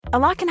A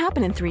lot can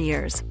happen in 3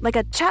 years, like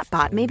a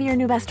chatbot may be your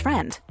new best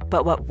friend.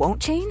 But what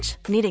won't change?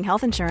 Needing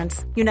health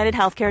insurance. United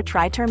Healthcare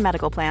Tri-Term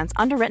Medical Plans,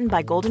 underwritten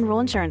by Golden Rule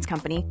Insurance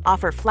Company,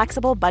 offer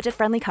flexible,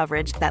 budget-friendly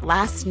coverage that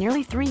lasts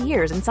nearly 3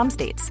 years in some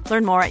states.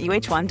 Learn more at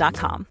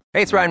uh1.com.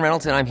 Hey, it's Ryan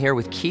Reynolds, and I'm here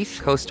with Keith,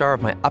 co-star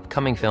of my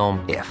upcoming film,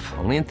 If,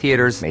 only in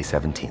theaters May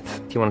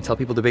 17th. Do you want to tell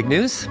people the big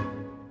news?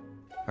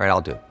 All right,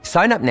 I'll do it.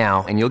 Sign up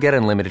now and you'll get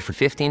unlimited for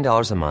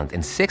 $15 a month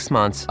and 6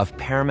 months of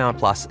Paramount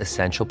Plus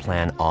Essential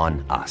Plan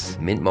on us.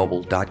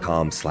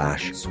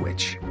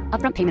 Mintmobile.com/switch.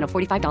 Upfront payment of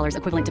 $45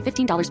 equivalent to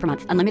 $15 per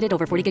month. Unlimited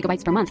over 40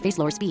 gigabytes per month. Face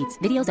lower speeds.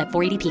 Videos at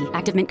 480p.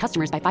 Active Mint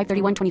customers by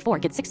 531.24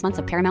 get 6 months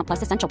of Paramount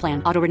Plus Essential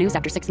Plan. Auto renews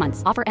after 6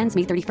 months. Offer ends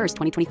May 31st,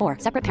 2024.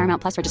 Separate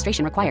Paramount Plus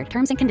registration required.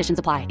 Terms and conditions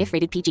apply if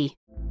rated PG.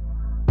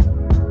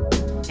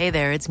 Hey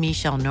there, it's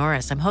Michelle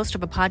Norris. I'm host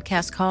of a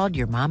podcast called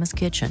Your Mama's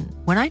Kitchen.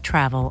 When I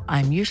travel,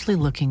 I'm usually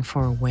looking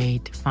for a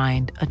way to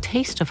find a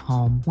taste of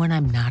home when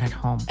I'm not at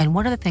home. And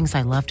one of the things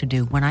I love to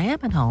do when I am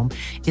at home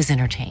is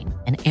entertain.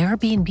 And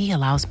Airbnb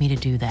allows me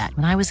to do that.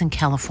 When I was in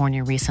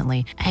California recently,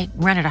 I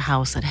rented a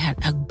house that had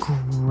a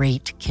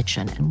great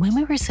kitchen. And when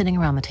we were sitting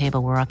around the table,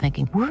 we were all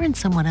thinking, we're in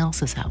someone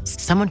else's house.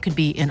 Someone could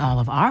be in all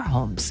of our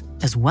homes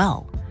as well.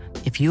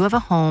 If you have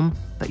a home,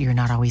 but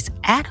you're not always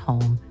at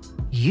home,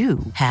 you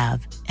have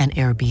an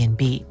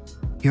Airbnb.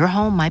 Your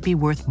home might be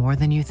worth more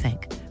than you think.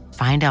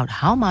 Find out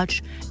how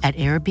much at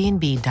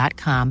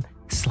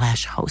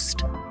airbnb.com/host.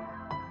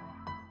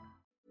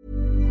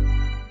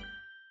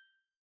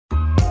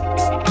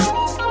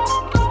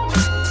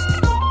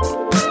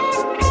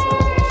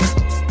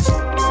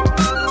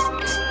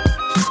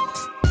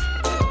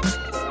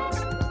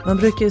 Man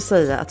brukar ju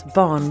säga att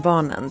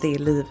barnbarnen, det är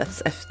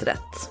livets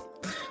efterrätt.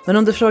 Men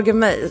om du frågar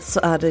mig så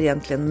är det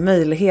egentligen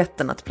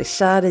möjligheten att bli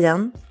kär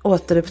igen,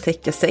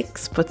 återupptäcka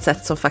sex på ett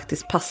sätt som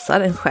faktiskt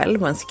passar en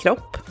själv och ens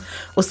kropp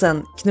och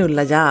sen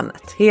knulla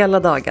hjärnet hela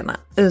dagarna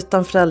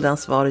utan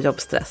föräldraansvar och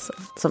jobbstress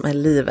som är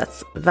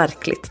livets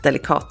verkligt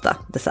delikata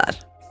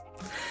dessert.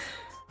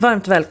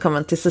 Varmt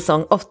välkommen till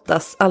säsong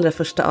 8:s allra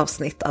första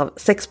avsnitt av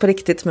Sex på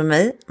riktigt med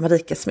mig,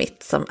 Marika Smith,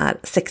 som är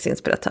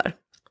sexinspiratör.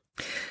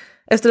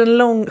 Efter en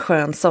lång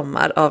skön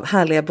sommar av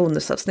härliga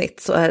bonusavsnitt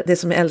så är det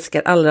som jag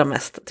älskar allra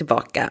mest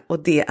tillbaka,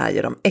 och det är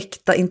ju de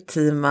äkta,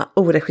 intima,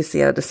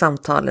 oregisserade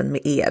samtalen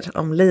med er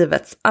om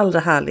livets allra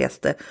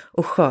härligaste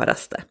och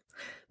sköraste.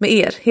 Med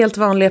er, helt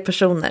vanliga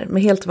personer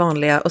med helt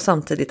vanliga och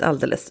samtidigt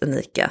alldeles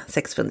unika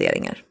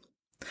sexfunderingar.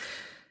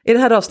 I det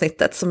här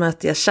avsnittet så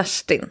möter jag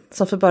Kerstin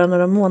som för bara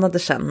några månader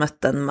sedan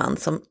mötte en man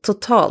som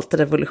totalt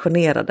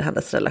revolutionerade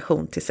hennes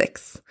relation till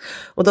sex.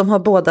 Och de har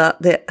båda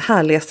det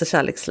härligaste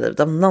kärleksliv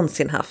de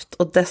någonsin haft,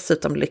 och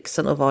dessutom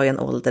lyxen att vara i en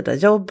ålder där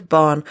jobb,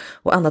 barn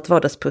och annat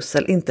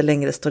vardagspussel inte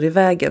längre står i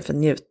vägen för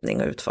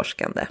njutning och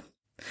utforskande.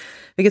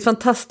 Vilket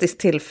fantastiskt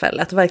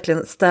tillfälle att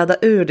verkligen städa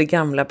ur det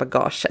gamla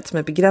bagaget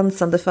med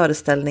begränsande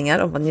föreställningar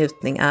om vad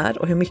njutning är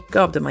och hur mycket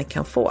av det man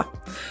kan få.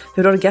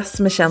 Hur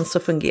orgasmer känns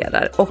och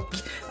fungerar, och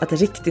att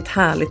riktigt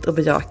härligt och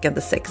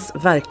bejakande sex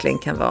verkligen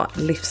kan vara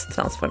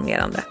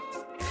livstransformerande.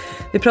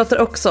 Vi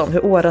pratar också om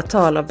hur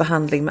åratal av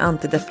behandling med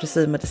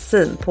antidepressiv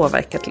medicin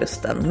påverkat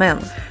lusten, men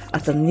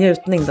att en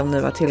njutning de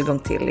nu har tillgång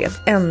till är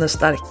ett ännu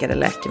starkare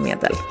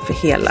läkemedel för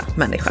hela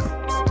människan.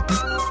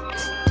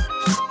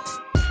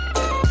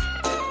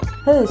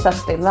 Hej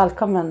Kerstin,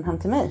 välkommen hem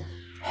till mig.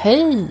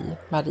 Hej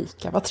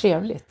Marika, vad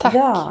trevligt. Tack.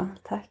 Ja,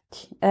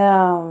 tack.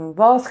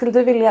 Vad skulle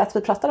du vilja att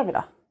vi pratar om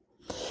idag?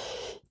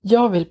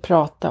 Jag vill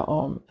prata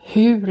om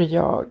hur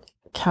jag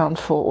kan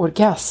få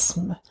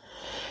orgasm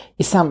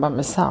i samband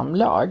med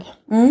samlag.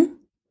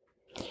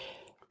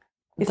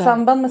 I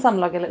samband med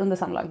samlag eller under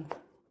samlag?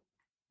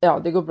 Ja,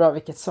 det går bra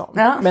vilket som.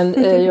 Ja. Men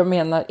jag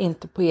menar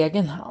inte på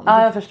egen hand.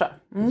 Ja, jag förstår.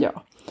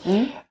 Ja.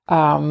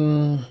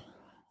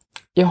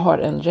 Jag har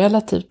en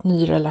relativt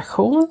ny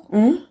relation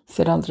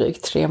sedan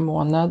drygt 3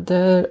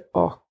 månader,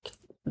 och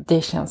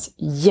det känns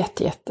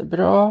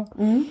jättebra.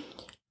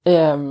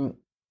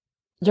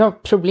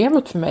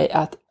 Problemet för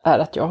mig är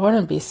att jag har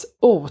en viss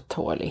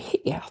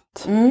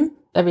otålighet.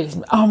 Jag vill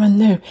liksom,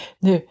 men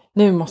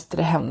nu måste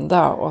det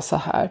hända och så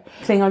här.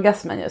 Kring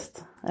orgasmen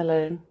just?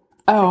 Eller?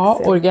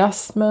 Ja,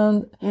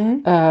 orgasmen.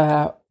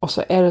 Och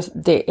så är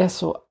det är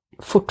så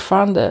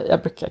fortfarande,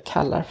 jag brukar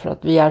kalla det för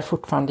att vi är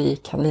fortfarande i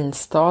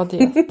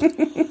kaninstadiet.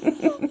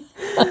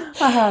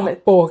 Vad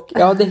härligt. Och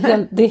ja,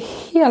 det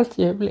är helt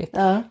ljuvligt.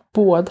 Ja.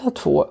 Båda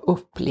två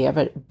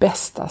upplever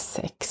bästa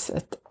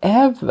sexet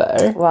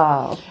ever.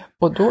 Wow.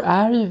 Och då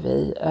är ju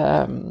vi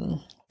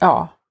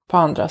på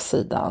andra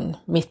sidan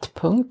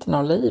mittpunkten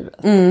av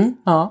livet.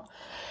 Ja.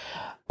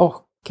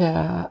 Och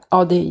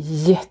det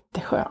är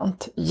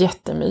jätteskönt,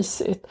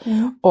 jättemysigt.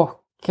 Och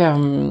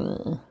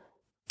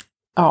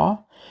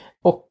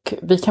och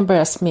vi kan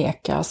börja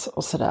smekas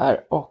och sådär.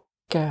 Och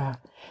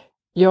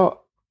jag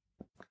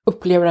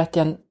upplever att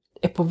jag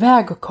är på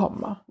väg att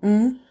komma.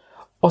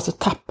 Och så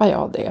tappar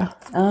jag det.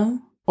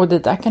 Och det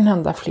där kan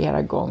hända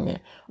flera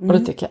gånger. Och då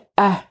tycker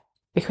jag,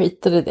 vi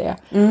skiter i det.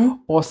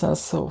 Och sen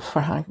så får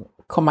han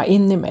komma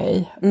in i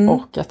mig.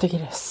 Och jag tycker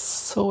det är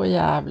så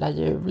jävla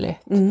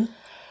ljuvligt.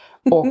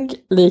 Och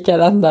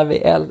likadant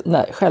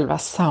när själva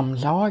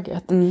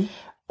samlaget.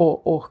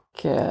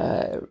 Och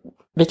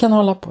vi kan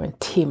hålla på en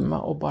timme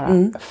och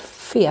bara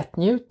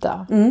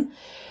fetnjuta.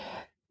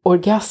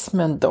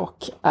 Orgasmen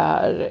dock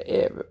är,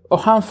 och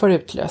han får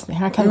utlösning,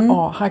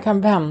 han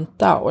kan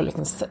vänta och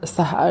liksom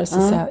så här, så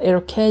säger han, är det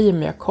okej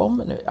om jag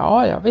kommer nu?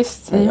 Ja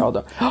visst, säger jag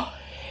då.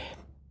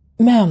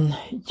 Men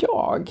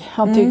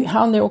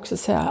han är också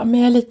så här, men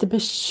jag är lite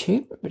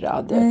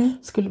bekymrad, jag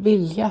skulle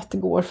vilja att det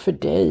går för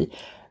dig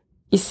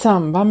i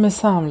samband med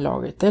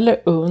samlaget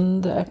eller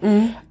under.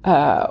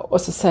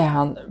 Och så säger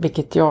han,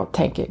 vilket jag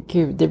tänker,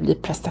 gud det blir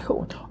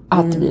prestation,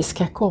 att vi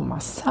ska komma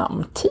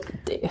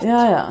samtidigt.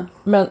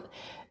 Men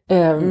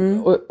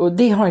och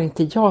det har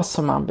inte jag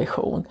som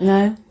ambition.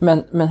 Nej.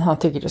 Men han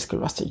tycker det skulle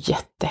vara så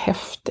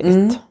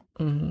jättehäftigt.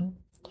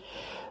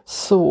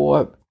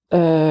 Så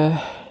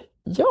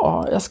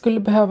jag skulle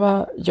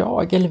behöva,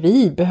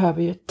 vi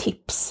behöver ju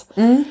tips.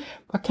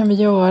 Vad kan vi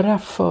göra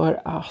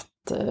för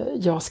att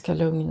jag ska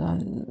lugna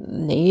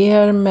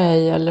ner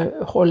mig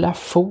eller hålla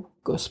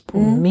fokus på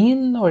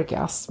min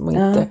orgasm och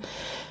inte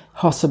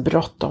ha så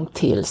bråttom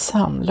till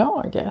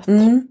samlaget?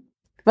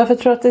 Varför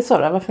tror du att det är så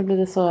då? Varför blir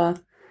det så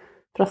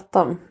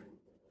bråttom?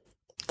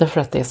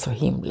 Därför att det är så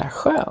himla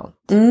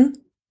skönt.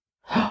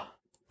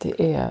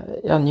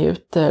 Jag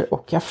njuter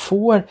och jag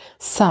får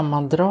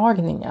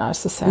sammandragningar,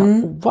 så säger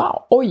jag,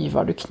 wow, oj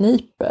vad du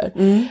kniper.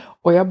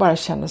 Och jag bara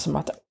känner som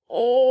att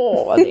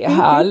det är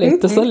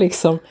härligt. Och så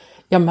liksom,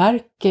 jag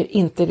märker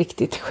inte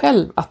riktigt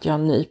själv att jag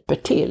nyper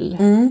till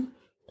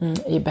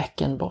i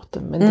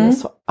bäckenbotten, men det är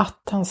så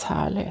attans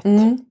härligt.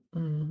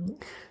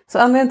 Så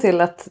anledningen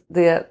till att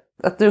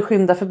du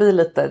skyndar förbi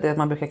lite, det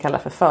man brukar kalla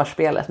för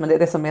förspelet, men det är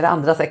det som är det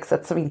andra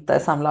sexet som inte är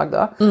samlag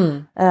då.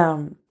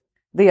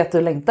 Det är att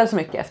du längtar så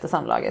mycket efter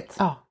samlaget.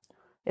 Ja.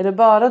 Är det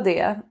bara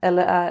det,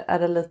 eller är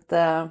det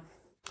lite...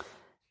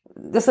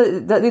 Det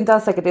är inte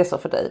alls säkert det är så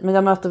för dig, men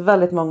jag möter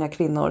väldigt många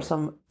kvinnor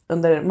som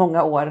under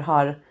många år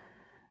har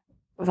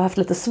haft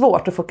lite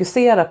svårt att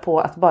fokusera på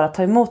att bara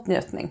ta emot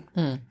njutning.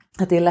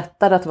 Att det är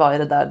lättare att vara i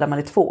det där man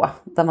är två,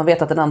 där man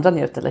vet att den andra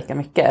njuter lika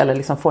mycket eller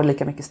liksom får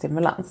lika mycket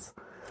stimulans.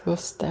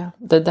 Just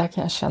det där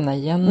kan jag känna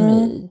igen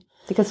mig i.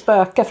 Det kan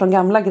spöka från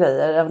gamla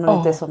grejer, även om det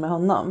inte är så med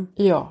honom.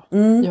 Ja,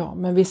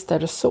 men visst är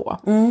det så.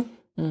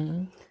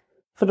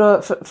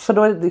 För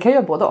då det kan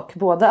ju både och.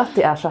 Både att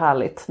det är så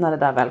härligt när det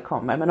där väl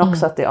kommer, men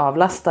också att det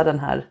avlastar den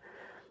här,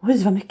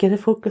 oj vad mycket det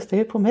fokus det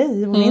är på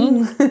mig och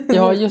min.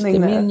 Ja, just det,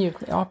 min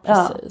njutning. Ja,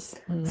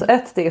 precis. Så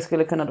ett steg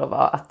skulle kunna då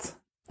vara att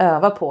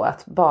öva på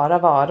att bara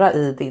vara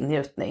i din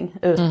njutning.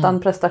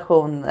 Utan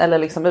prestation, eller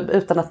liksom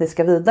utan att ni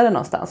ska vidare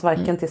någonstans.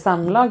 Varken till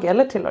samlag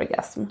eller till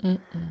orgasm.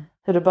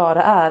 Hur det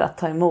bara är att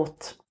ta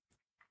emot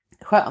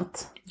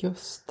skönt.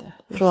 Just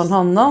det. Från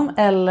honom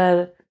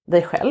eller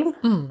dig själv.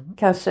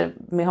 Kanske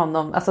med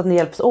honom, alltså att ni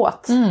hjälps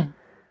åt.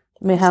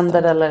 Med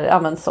händer eller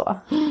men så.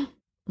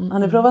 Har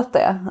ni provat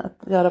det?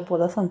 Att göra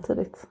båda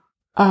samtidigt?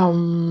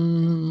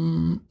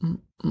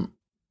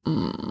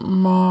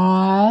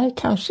 Nej,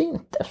 kanske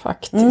inte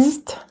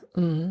faktiskt.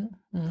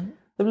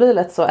 Det blir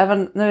lätt så,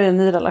 även nu är det en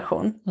ny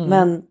relation.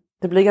 Men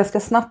det blir ganska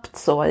snabbt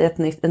så i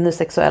med en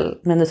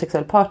ny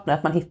sexuell partner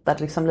att man hittar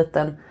liksom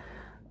liten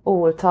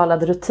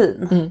outtalad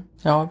rutin.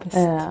 Ja, visst.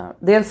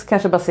 Dels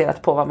kanske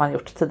baserat på vad man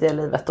gjort tidigare i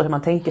livet och hur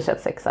man tänker sig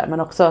att sex är, men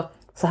också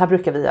så här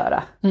brukar vi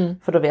göra.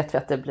 För då vet vi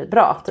att det blir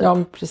bra. Typ. Ja,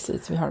 men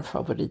precis. Vi har en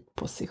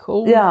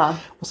favoritposition. Ja.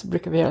 Och så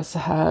brukar vi göra så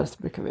här,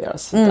 så brukar vi göra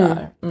så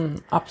där.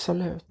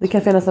 Absolut. Det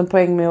kan finnas en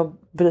poäng med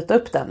att bryta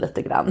upp den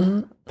lite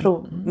grann.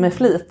 Prov med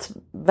flit.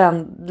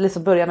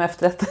 Liksom börja med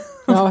efterrätt.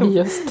 Ja,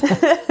 just det.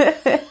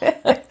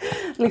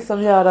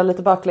 Liksom göra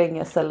lite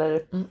baklänges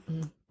eller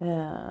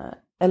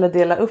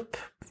dela upp.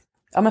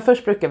 Ja, men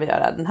först brukar vi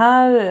göra den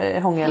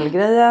här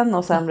hångelgrejen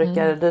och sen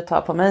brukar du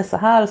ta på mig så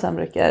här och sen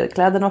brukar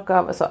kläderna åka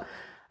av och så.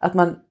 Att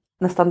man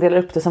nästan delar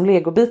upp det som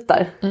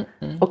legobitar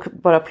och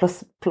bara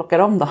plockar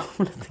om dem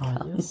lite grann.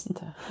 Ja, just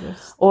det.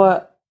 Och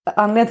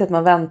anledningen till att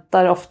man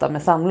väntar ofta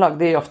med samlag,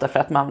 det är ju ofta för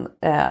att man,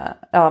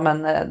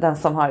 den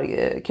som har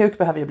kuk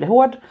behöver ju bli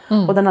hård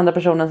och den andra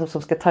personen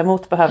som ska ta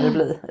emot behöver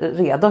bli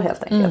redo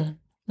helt enkelt.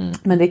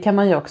 Men det kan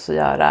man ju också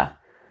göra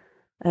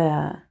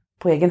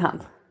på egen hand.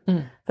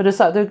 För du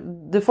sa,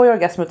 du får ju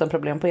orgasm utan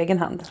problem på egen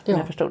hand, om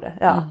jag förstod det.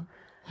 Ja.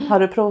 Har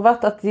du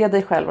provat att ge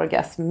dig själv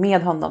orgasm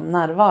med honom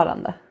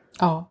närvarande?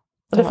 Ja.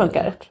 Och det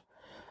funkar?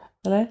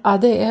 Eller? Ja,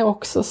 det är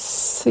också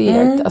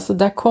segt. Alltså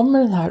där kommer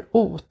den här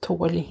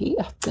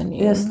otåligheten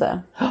in. Just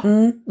det.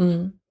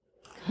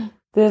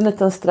 Det är en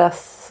liten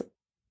stress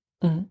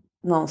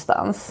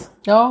någonstans.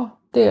 Ja,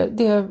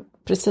 det är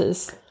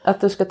precis.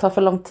 Att du ska ta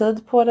för lång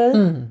tid på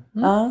dig.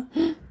 Ja.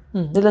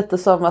 Det är lite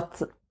som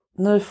att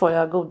nu får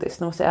jag godis,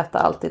 nu måste jag äta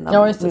allt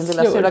innan min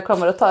lilla syra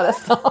kommer och tar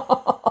resten.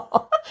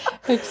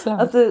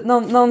 Exakt. Att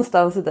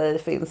någonstans i dig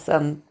finns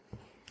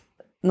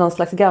någon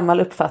slags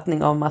gammal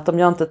uppfattning om att om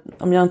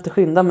jag inte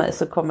skyndar mig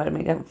så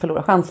kommer jag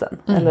förlora chansen.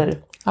 Eller,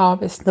 ja,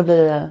 visst. Då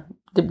blir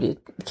det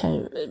kan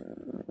ju,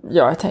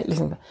 jag tänkte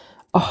liksom,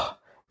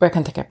 Och jag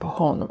kan tänka på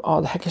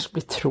honom. Det här kanske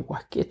blir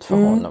tråkigt för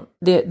honom.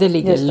 Det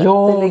ligger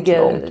långt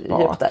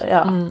bak. Där.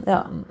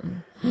 Ja.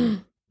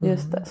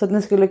 Just det. Så att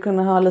ni skulle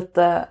kunna ha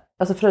lite...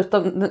 Alltså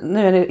förutom...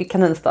 Nu är det i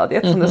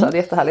kaninstadiet som du sa. Det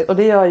är jättehärligt. Och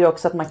det gör ju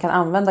också att man kan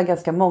använda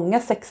ganska många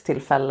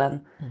sextillfällen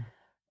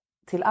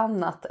till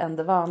annat än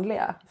det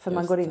vanliga. För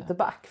man går inte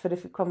back. För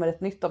det kommer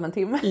ett nytt om en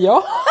timme.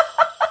 Ja.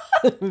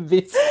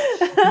 Visst,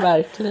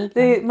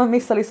 verkligen. Man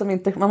missar liksom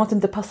inte, man måste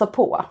inte passa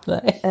på.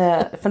 Nej.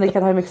 För ni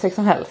kan ha hur mycket sex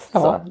som helst.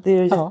 Ja. Så det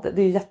är ju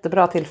det är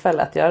jättebra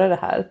tillfälle att göra det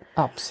här.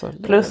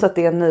 Absolut. Plus att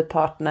det är en ny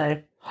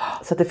partner.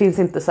 Så att det finns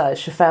inte så här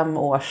 25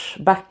 års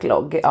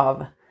backlog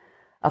av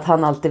att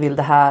han alltid vill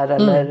det här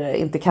eller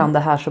inte kan det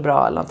här så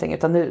bra eller någonting.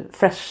 Utan nu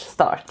fresh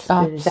start. Det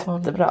är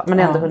jättebra. Men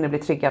ändå hunnit bli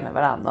trygga med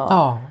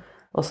varandra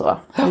och så.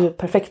 Det är ju ett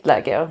perfekt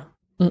läge.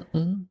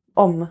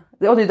 Och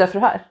det är därför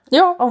det här.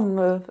 Ja.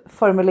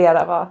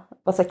 Formulera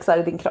vad sex är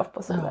i din kropp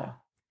och så vidare.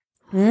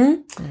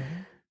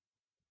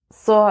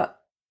 Så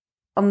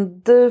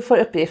om du får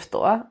uppgift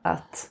då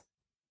att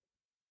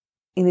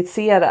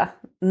initiera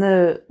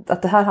nu,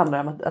 att det här handlar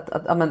om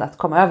att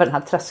komma över den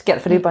här tröskeln.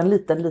 För det är bara en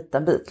liten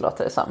bit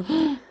låter det som.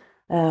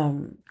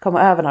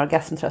 Komma över den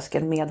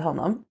orgasmtröskeln med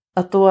honom.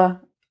 Att då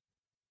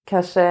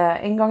kanske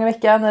en gång i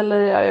veckan eller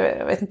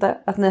jag vet inte.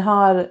 Att ni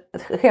har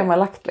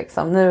schemalagt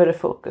liksom. Nu är det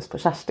fokus på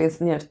Kerstins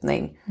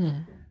njutning.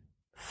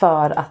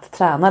 För att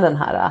träna den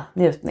här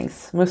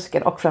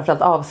njutningsmuskeln. Och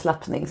framförallt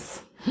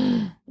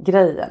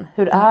avslappningsgrejen.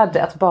 Hur är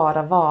det att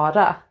bara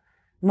vara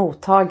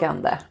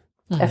mottagande.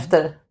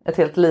 Efter ett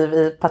helt liv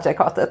i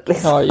patriarkatet.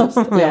 Liksom, ja,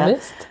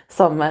 just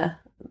det.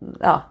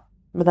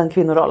 Med den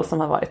kvinnoroll som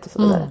har varit och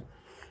så vidare.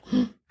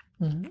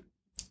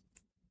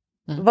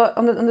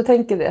 Om du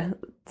tänker det,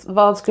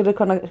 vad skulle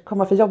kunna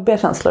komma för jobbiga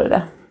känslor i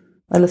det?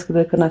 Eller skulle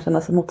det kunna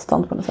kännas som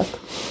motstånd på något sätt?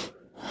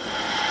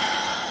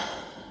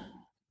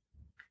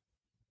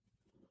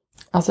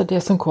 Alltså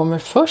det som kommer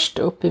först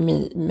upp i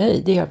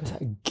mig, det är att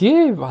säga,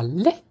 gud vad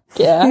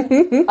läcker!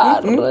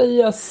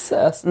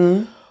 Herrejösses!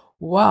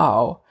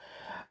 Wow!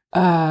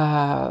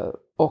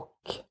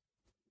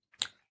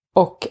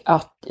 Och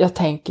att jag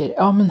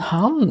tänker, men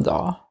han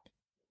då?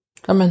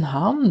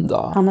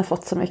 Han har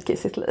fått så mycket i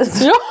sitt liv.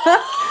 Ja.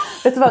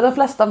 Vet du vad, de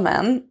flesta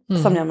män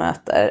som jag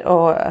möter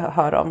och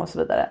hör om och så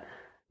vidare,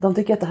 de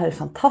tycker att det här är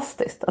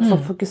fantastiskt. Att få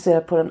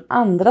fokusera på den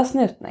andras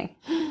njutning.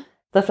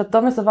 Därför att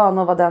de är så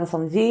vana att vara den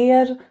som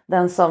ger,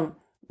 den som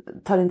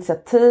tar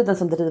initiativ, den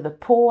som driver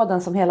på,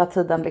 den som hela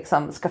tiden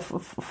liksom ska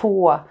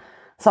få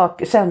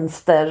saker,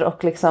 tjänster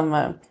och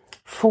liksom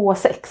få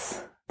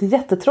sex. Det är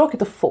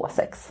jättetråkigt att få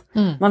sex.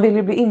 Man vill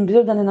ju bli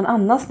inbjuden i någon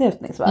annans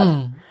njutningsvärld.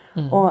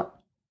 Och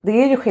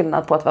det är ju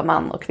skillnad på att vara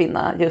man och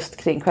kvinna just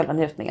kring själva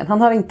njutningen.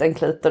 Han har inte en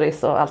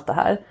klitoris och allt det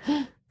här.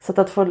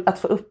 Så att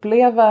få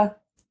uppleva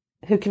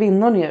hur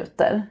kvinnor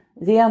njuter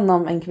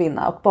genom en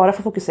kvinna och bara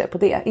få fokusera på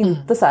det.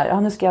 Inte så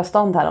här, nu ska jag ha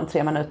stånd här om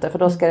 3 minuter för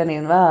då ska den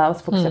in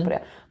och fokusera på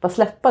det. Bara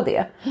släppa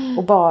det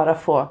och bara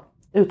få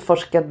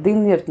utforska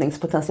din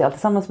njutningspotential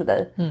tillsammans med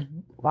dig.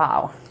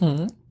 Wow.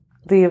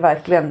 Det är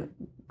verkligen,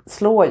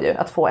 slår ju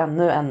att få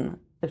ännu en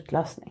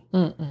utlösning.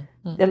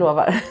 Jag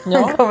lovar. Ja.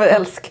 Jag kommer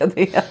älska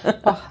det.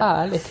 Vad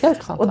härligt,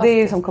 helt fantastiskt. Och det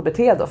är ju som KBT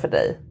då för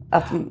dig.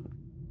 Att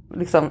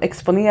liksom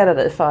exponera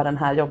dig för den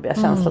här jobbiga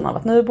känslan av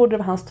att nu borde det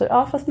vara hans tur.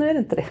 Ja, fast nu är det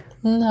inte det.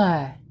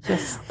 Nej,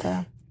 just det.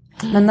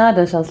 Men när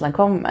den känslan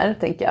kommer,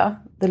 tänker jag.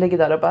 Du ligger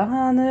där och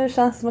bara, nu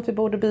känns det som att vi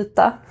borde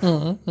byta.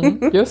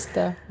 Just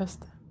det.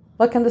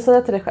 Vad kan du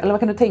säga till dig själv? Eller vad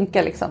kan du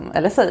tänka liksom?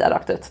 Eller säga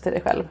rakt ut till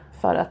dig själv.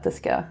 För att det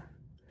ska...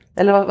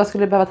 Eller vad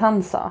skulle du behöva att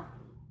han sa?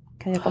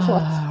 Kan hjälpas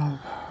åt?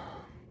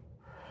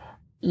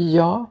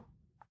 Ja.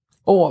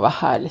 Vad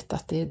härligt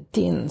att det är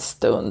din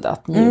stund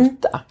att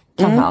njuta.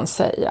 Kan han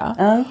säga.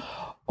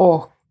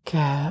 Och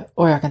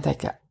jag kan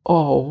tänka,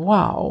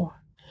 wow.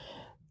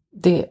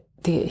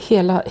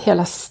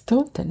 Hela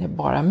stunden är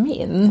bara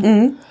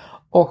min.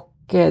 Och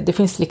det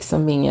finns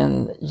liksom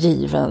ingen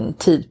given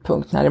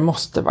tidpunkt när det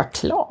måste vara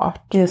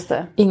klart. Just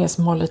det. Ingen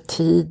som håller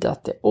tid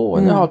att nu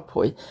har jag hållit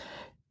på i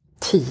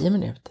 10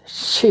 minuter,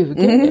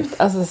 20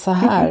 minuter. Alltså så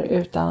här,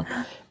 utan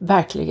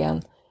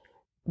verkligen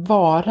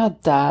vara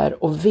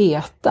där och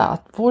veta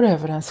att vår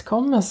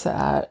överenskommelse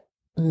är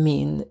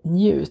min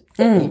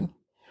njutning.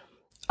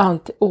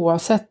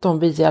 Oavsett om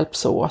vi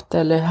hjälps åt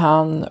eller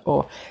han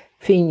och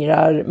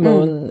fingrar,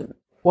 mun,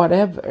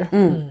 whatever.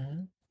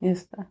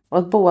 Just det. Och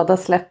att båda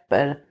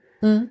släpper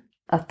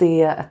att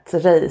det är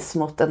ett race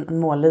mot en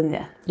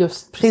mållinje.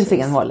 Just precis. Finns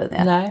ingen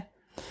mållinje. Nej.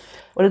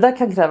 Och det där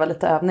kan kräva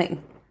lite övning.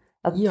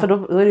 För då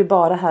är det ju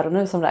bara här och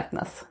nu som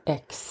räknas.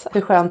 Exakt.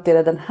 Hur skönt är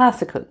det den här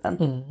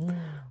sekunden?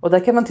 Och där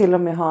kan man till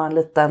och med ha en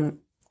liten,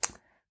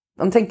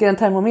 de tänker en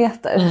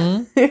termometer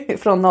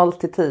från 0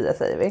 till 10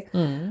 säger vi.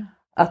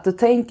 Att du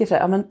tänker så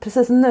här, men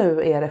precis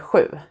nu är det 7.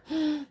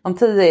 Om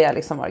 10 är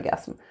liksom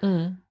orgasm.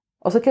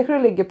 Och så kanske du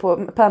ligger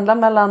pendlar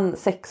mellan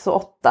 6 och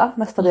 8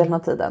 mesta delen av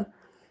tiden.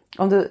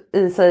 Om du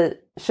i sig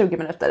 20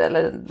 minuter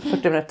eller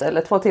 40 minuter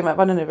eller 2 timmar,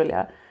 vad du nu vill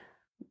göra.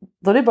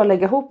 Då är det bara att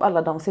lägga ihop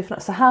alla de siffrorna.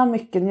 Så här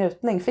mycket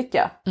njutning fick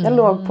jag. Jag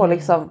låg på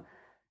liksom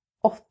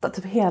 8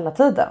 typ hela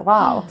tiden.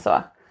 Wow, så.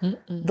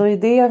 Då är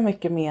det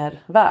mycket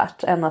mer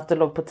värt än att du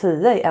låg på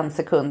 10 i 1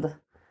 sekund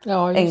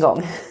en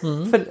gång.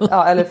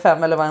 Eller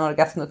 5 eller vad en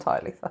orgasm nu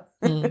tar. Liksom.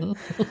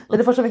 Men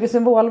det får så mycket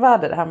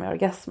symbolvärde det här med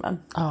orgasmen.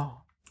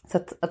 Så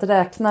att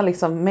räkna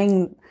liksom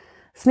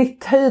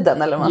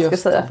snitthöjden eller vad man ska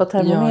säga på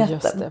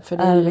termometern för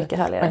det är mycket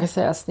härligare. Man kan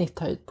säga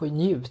snitthöjd på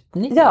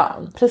njutning. Ja,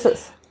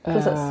 precis. Det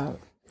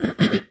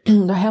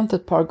har hänt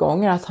ett par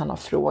gånger att han har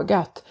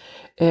frågat,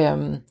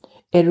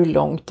 är du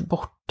långt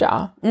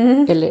borta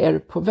eller är du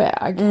på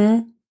väg?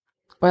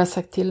 Och jag har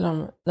sagt till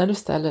dem, när du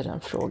ställer den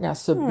frågan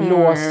så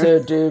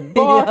blåser du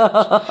bort.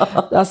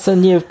 Alltså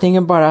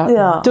njutningen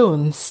bara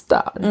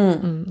dunstar.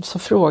 Så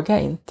fråga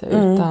inte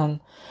utan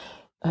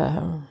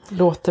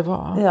låt det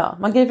vara. Ja,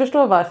 man kan ju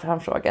förstå varför han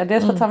frågar.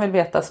 Dels för att han vill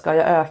veta, ska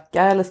jag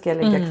öka eller ska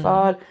jag ligga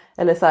kvar?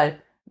 Eller så här,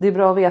 det är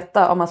bra att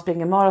veta om man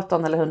springer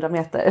maraton eller 100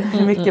 meter.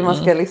 Hur mycket man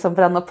ska liksom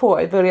bränna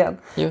på i början.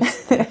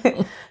 Just det.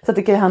 Så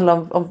det kan ju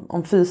handla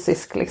om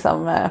fysisk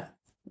liksom,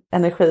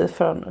 energi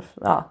från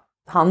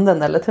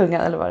handen eller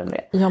tungan eller vad det nu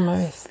är. Ja, men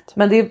visst.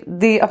 Men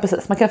det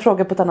precis. Man kan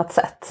fråga på ett annat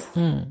sätt.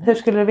 Hur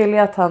skulle du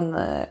vilja att han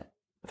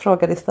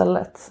frågade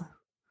istället?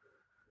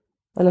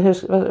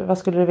 Eller vad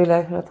skulle du vilja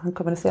att han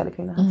kommunicerade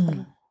kring det här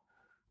istället?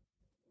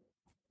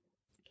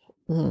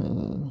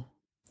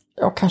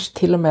 Jag kanske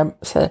till och med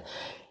säger,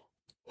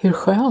 hur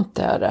skönt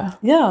är det?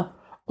 Ja.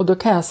 Och då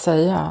kan jag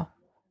säga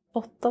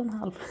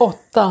 8,5.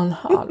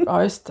 8,5,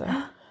 ja just det.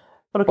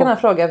 Och då kan han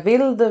fråga,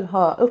 vill du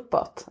ha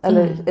uppåt?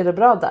 Eller är det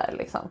bra där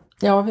liksom?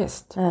 Ja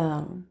visst.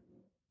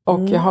 Och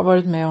jag har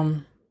varit med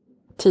om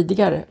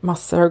tidigare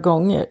massor av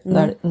gånger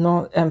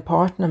när en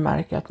partner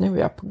märker att nu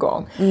är jag på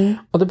gång.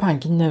 Och då bara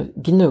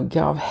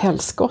gnugga av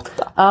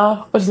helskotta.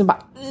 Och liksom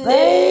bara,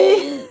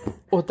 nej!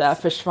 Och där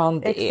försvann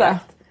det.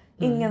 Exakt.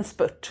 Ingen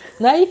spurt.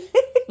 Nej.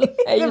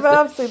 Det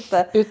behövs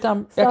inte.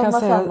 Utan jag kan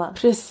säga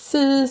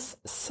precis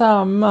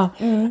samma.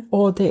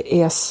 Och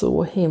det är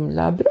så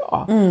himla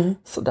bra.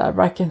 Så där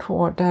varken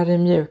hårdare,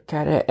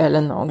 mjukare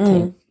eller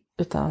någonting.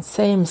 Utan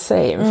same.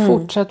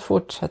 Fortsätt.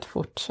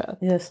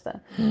 Just det.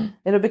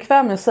 Är du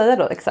bekväm med att säga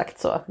då exakt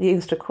så? Ge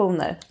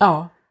instruktioner?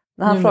 Ja.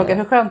 När han frågar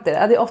hur skönt är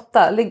det? Det är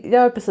 8.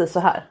 Gör precis så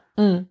här.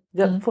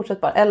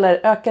 Fortsätt bara. Eller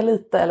öka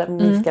lite eller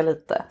minska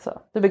lite.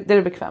 Så. Det är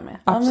du bekväm med?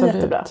 Absolut. Ja, men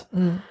jättebra.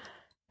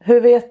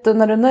 Hur vet du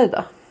när du är nöjd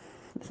då?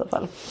 I så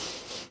fall.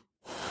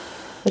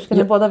 Hur ska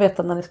ni båda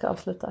veta när ni ska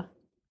avsluta?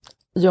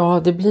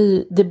 Ja, det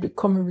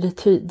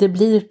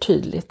blir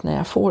tydligt när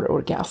jag får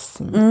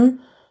orgasm.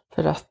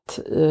 För att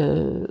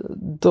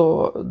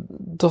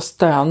då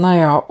stönar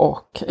jag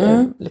och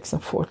liksom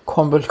får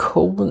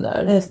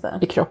konvulsioner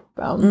i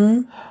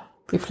kroppen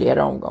i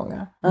flera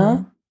omgångar.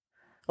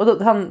 Och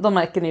då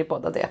märker ni ju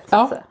båda det. Så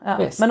att säga.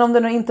 Men om du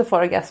nu inte får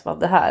orgasm av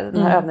det här,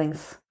 den här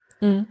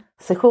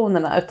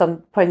övningssessionerna,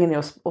 utan poängen är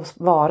att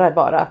vara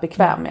bara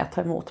bekväm med att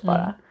ta emot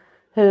bara.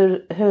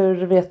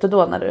 Hur vet du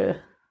då när du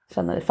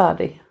känner dig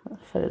färdig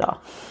för idag?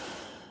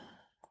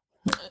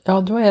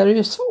 Ja, då är det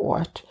ju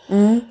svårt.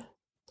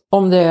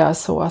 Om det är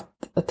så att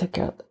jag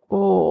tycker att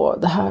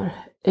det här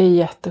är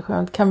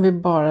jätteskönt. Kan vi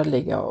bara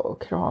ligga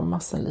och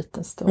kramas en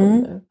liten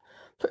stund nu?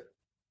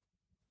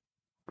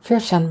 För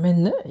jag känner mig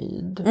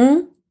nöjd.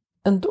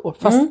 Ändå,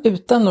 fast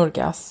utan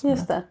orgasm.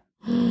 Just det.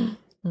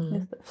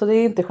 Just det. Så det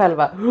är inte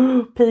själva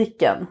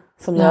piken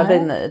som gör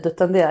dig nöjd,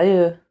 utan det är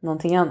ju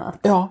någonting annat.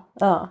 Ja,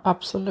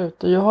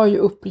 absolut. Och jag har ju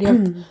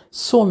upplevt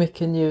så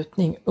mycket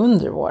njutning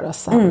under våra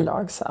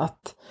samlag så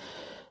att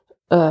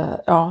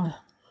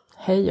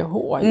hej och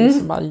hå,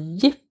 liksom bara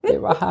jippi,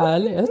 vad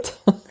härligt.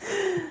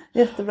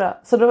 Jättebra.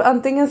 Så då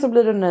antingen så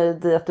blir du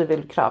nöjd i att du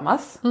vill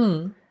kramas.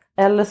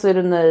 Eller så är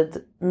du nöjd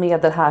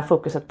med det här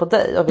fokuset på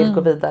dig och vill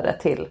gå vidare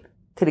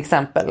till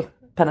exempel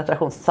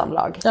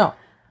penetrationssamlag. Ja.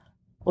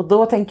 Och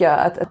då tänker jag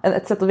att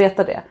ett sätt att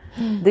veta det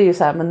är ju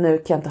så här, men nu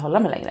kan jag inte hålla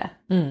mig längre.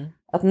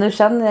 Att nu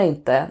känner jag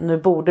inte, nu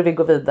borde vi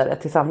gå vidare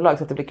till samlag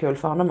så att det blir kul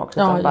för honom också.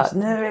 Ja, bara,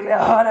 nu vill jag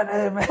höra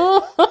dig med.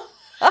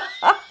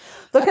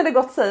 Då kan det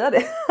gott säga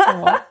det.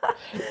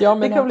 Ja,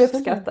 men det kan bli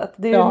uppskattat.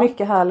 Det är ju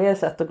mycket härligare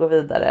sätt att gå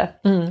vidare.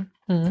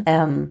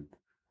 Än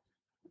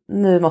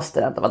nu måste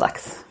det ändå vara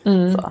dags.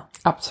 Så.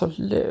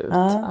 Absolut.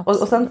 Ja. Och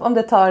sen om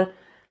det tar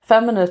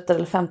 5 minuter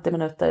eller 50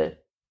 minuter,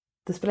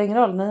 det spelar ingen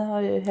roll. Ni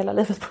har ju hela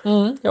livet på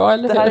det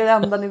här är det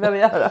enda ni behöver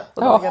göra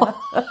på dagarna.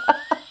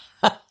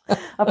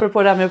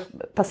 Apropå det här med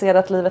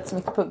passerat livets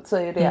mittpunkt, så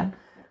är ju det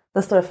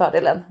den stora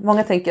fördelen.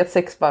 Många tänker att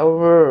sex bara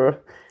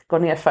går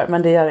ner för,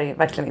 men det gör det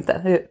verkligen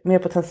inte. Det är mer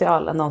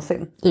potential än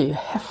någonsin. Det är ju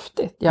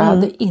häftigt. Jag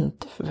hade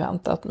inte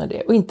förväntat mig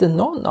det. Och inte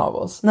någon av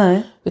oss.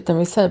 Nej. Utan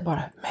vi säger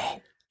bara,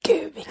 men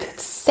gud vilket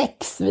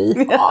sex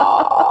vi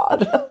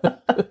har.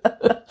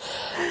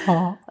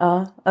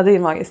 Ja, det är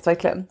magiskt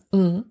verkligen.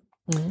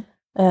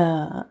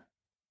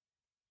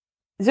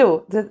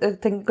 Jag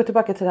gå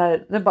tillbaka till det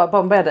här. Nu bara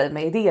bombar jag dig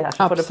med idéer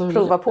här, så får du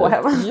prova på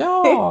hemma.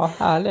 Ja,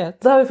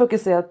 härligt. Då har vi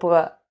fokuserat på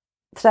att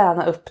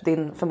träna upp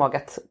din förmåga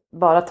att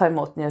bara ta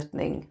emot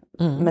njutning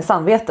med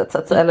samvetet, så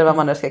att, eller vad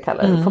man nu ska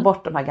kalla det. Få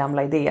bort de här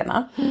gamla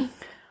idéerna.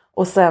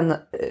 Och sen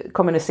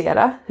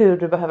kommunicera hur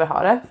du behöver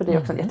ha det. För det är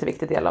också en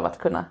jätteviktig del av att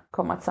kunna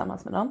komma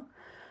tillsammans med någon.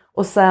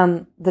 Och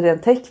sen det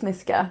rent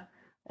tekniska.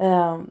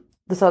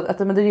 Du sa att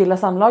men du gillar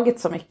samlaget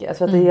så mycket.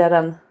 Så att det ger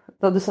en...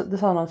 Du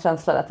sa någon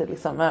känsla att det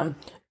liksom...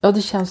 Ja,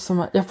 det känns som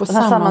att jag får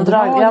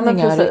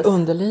sammandragningar i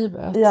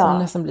underlivet. Som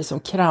nästan blir som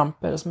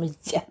kramper och som är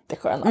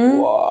jättesköna.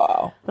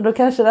 Wow! Och då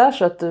kanske det är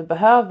så att du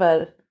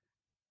behöver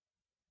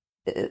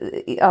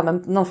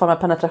någon form av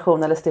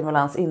penetration eller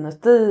stimulans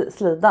inuti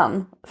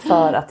slidan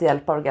för att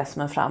hjälpa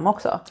orgasmen fram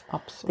också.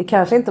 Absolut. Det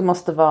kanske inte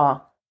måste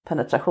vara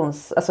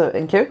alltså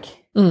en kuk.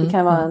 Det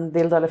kan vara en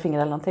dildo eller finger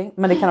eller någonting.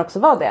 Men det kan också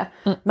vara det.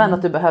 Men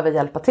att du behöver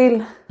hjälpa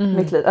till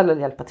med eller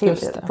hjälpa till.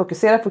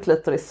 Fokusera på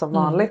klitoris som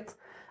vanligt.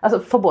 Alltså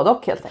få både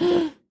och helt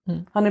enkelt.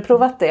 Har ni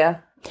provat det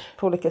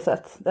på olika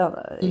sätt? Ja,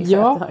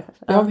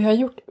 vi har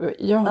gjort.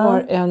 Jag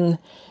har en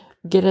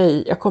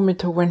grej, jag kommer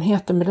inte ihåg vad den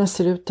heter, men den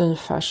ser ut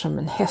ungefär som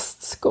en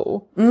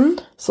hästsko.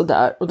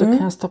 Sådär, och då kan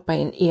jag stoppa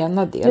in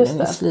ena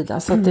delen i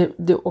slidan så att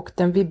och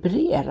den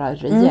vibrerar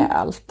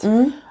rejält.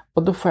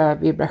 Och då får jag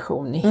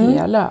vibration i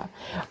hela.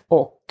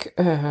 Och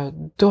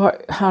då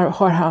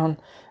har han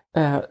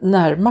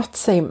närmat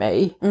sig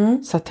mig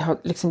så att det har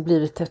liksom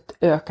blivit ett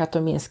ökat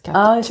och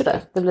minskat tryck.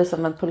 Det blir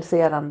som en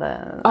pulserande...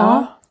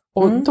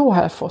 Och då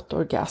har jag fått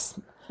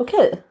orgasm.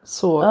 Okej.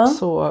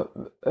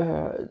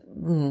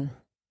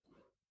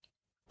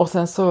 Och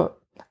sen så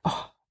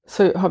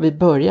har vi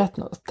börjat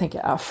och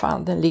tänker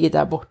fan den ligger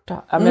där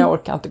borta. Men jag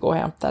orkar inte gå och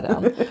hämta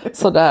den.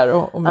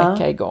 Sådär och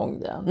mecka igång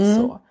den.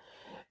 Så.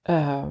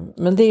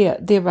 Men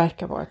det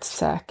verkar vara ett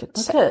säkert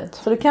sätt.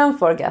 Så du kan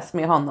få orgasm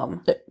med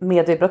honom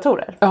med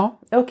vibratorer? Ja.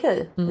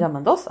 Okej, ja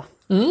men då så.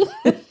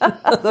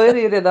 Då är det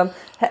ju redan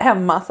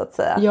hemma så att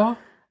säga. Ja.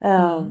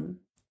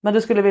 Men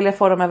du skulle vilja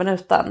få dem även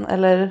utan,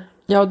 eller?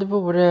 Ja, det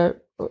vore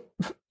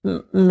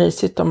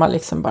mysigt om man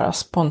liksom bara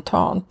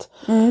spontant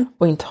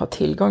och inte har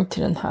tillgång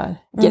till den här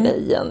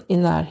grejen i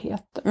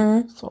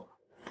närheten. Så.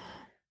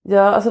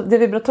 Ja, alltså det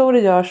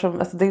vibratorer gör som,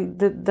 alltså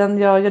den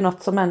gör ju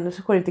något som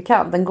människor inte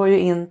kan. Den går ju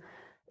in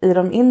i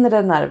de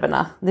inre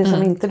nerverna. Det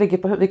som inte ligger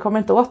på, vi kommer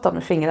inte åt dem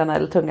med fingrarna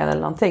eller tungan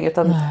eller någonting.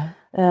 Utan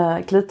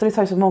klitoris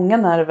har ju så många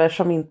nerver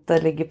som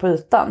inte ligger på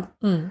ytan.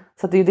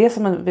 Så det är ju det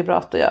som en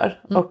vibrator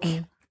gör. Och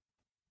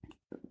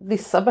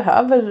vissa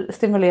behöver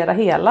stimulera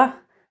hela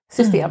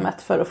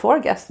systemet för att få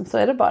orgasm, så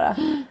är det bara.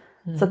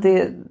 Så att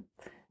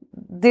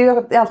det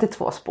är alltid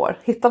två spår.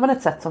 Hittar man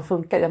ett sätt som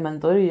funkar, ja men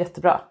då är det ju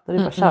jättebra. Då är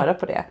det bara att köra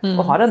på det.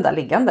 Och ha den där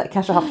liggande.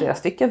 Kanske ha flera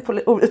stycken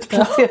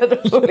utplacerade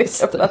på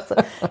olika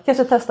platser.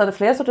 Kanske testa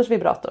flera sorters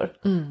vibrator.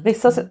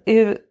 Vissa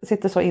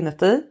sitter så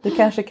inuti. Du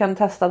kanske kan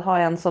testa att ha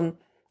en som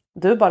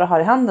du bara har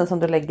i handen som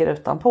du lägger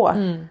utanpå.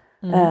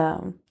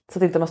 Så att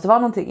det inte måste vara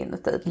någonting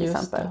inuti till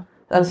exempel.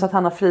 Eller så att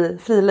han har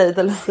fri lejd.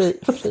 Eller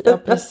ja,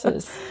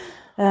 precis.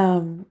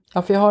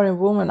 Ja, för jag har en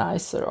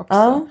womanizer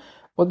också.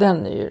 Och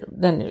den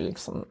är ju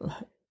liksom,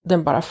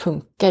 den bara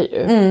funkar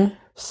ju.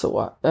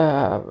 Så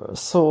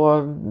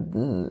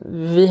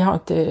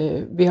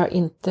vi har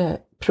inte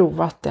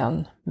provat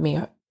den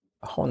med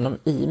honom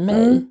i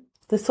mig.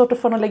 Det är svårt att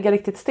få den att ligga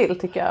riktigt still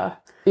tycker jag.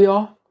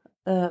 Ja.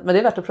 Men det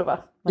är värt att prova.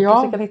 Man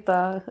kanske kan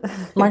hitta...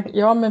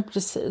 ja, men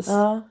precis.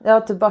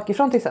 Ja, typ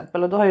bakifrån till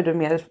exempel. Och då har ju du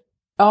mer...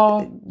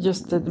 Ja,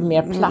 just det,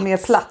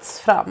 mer plats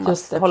fram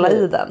att hålla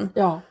i den.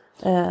 Ja.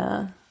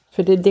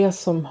 För det är det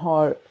som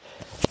har...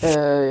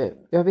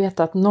 jag vet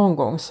att någon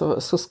gång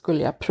så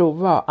skulle jag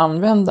prova att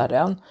använda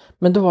den.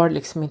 Men då var det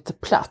liksom inte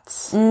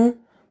plats.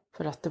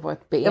 För att det var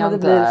ett ben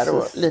där.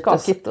 Och lite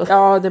skakigt.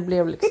 Ja, det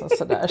blev liksom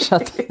sådär. Så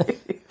att...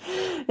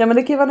 Ja, men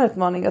det kan ju vara en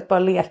utmaning att bara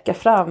leka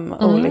fram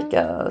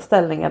olika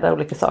ställningar där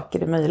olika saker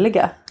är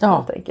möjliga.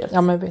 Ja,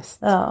 men visst.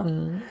 Ja.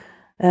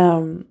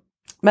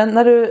 Men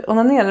när du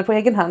onanerar på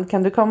egen hand,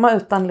 kan du komma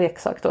utan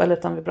leksak då, eller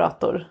utan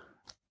vibrator?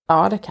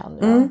 Ja, det kan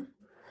jag.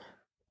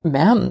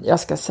 Men jag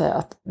ska säga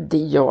att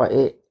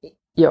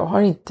jag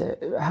har inte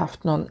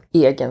haft någon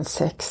egen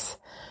sex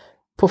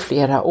på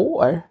flera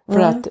år. För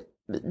att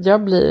det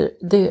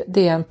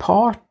är en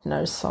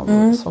partner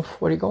som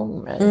får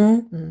igång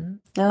mig.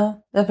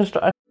 Ja, jag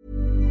förstår.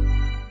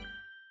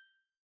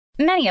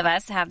 Many of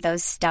us have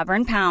those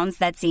stubborn pounds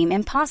that seem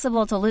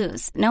impossible to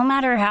lose, no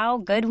matter how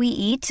good we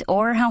eat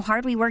or how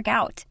hard we work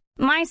out.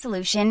 My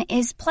solution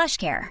is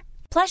PlushCare.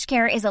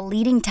 PlushCare is a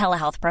leading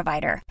telehealth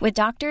provider with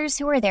doctors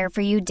who are there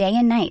for you day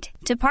and night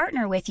to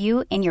partner with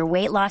you in your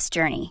weight loss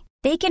journey.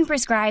 They can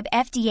prescribe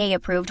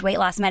FDA-approved weight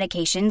loss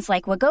medications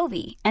like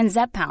Wegovy and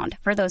Zepbound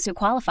for those who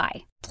qualify.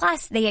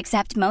 Plus, they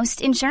accept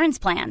most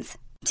insurance plans.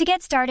 To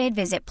get started,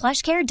 visit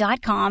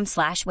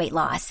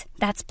plushcare.com/weightloss.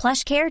 That's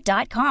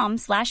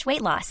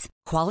plushcare.com/weightloss.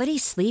 Quality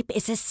sleep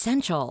is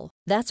essential.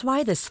 That's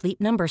why the Sleep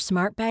Number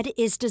Smart Bed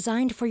is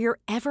designed for your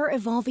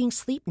ever-evolving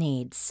sleep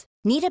needs.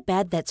 Need a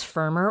bed that's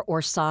firmer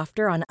or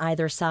softer on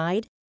either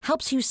side?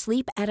 Helps you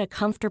sleep at a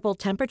comfortable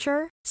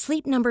temperature?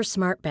 Sleep Number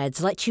Smart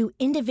Beds let you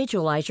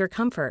individualize your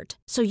comfort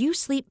so you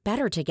sleep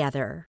better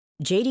together.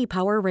 JD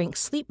Power ranks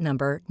Sleep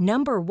Number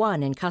number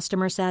 1 in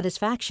customer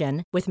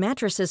satisfaction with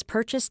mattresses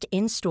purchased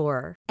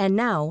in-store. And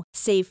now,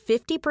 save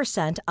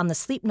 50% on the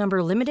Sleep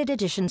Number Limited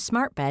Edition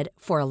Smart Bed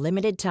for a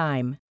limited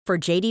time. For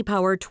JD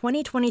Power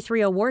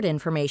 2023 award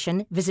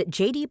information, visit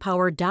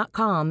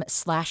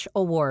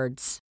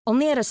jdpower.com/awards.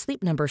 Only at a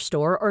Sleep Number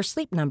store or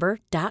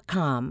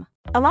sleepnumber.com.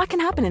 A lot can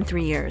happen in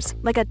 3 years,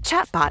 like a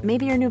chatbot may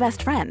be your new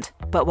best friend.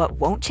 But what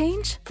won't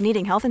change?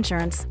 Needing health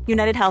insurance.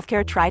 United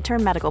Healthcare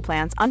Tri-Term Medical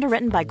Plans,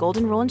 underwritten by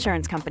Golden Rule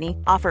Insurance Company,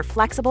 offer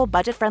flexible,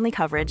 budget-friendly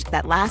coverage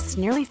that lasts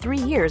nearly 3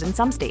 years in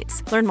some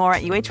states. Learn more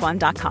at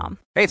uh1.com.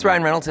 Hey, it's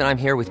Ryan Reynolds, and I'm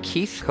here with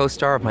Keith,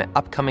 co-star of my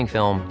upcoming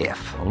film,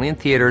 If, only in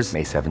theaters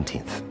May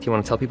 17th. Do you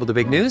want to tell people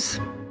the big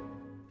news?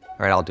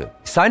 All right, I'll do it.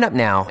 Sign up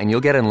now and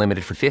you'll get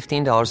unlimited for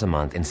 $15 a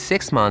month and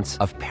 6 months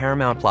of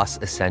Paramount Plus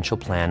Essential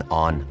Plan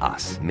on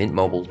us.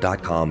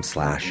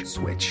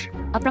 MintMobile.com/switch.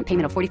 Upfront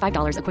payment of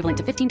 $45 equivalent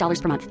to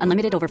 $15 per month.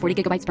 Unlimited over 40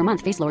 gigabytes per month.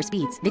 Face lower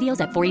speeds.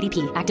 Videos at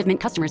 480p. Active Mint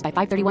customers by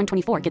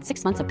 531.24 get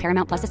 6 months of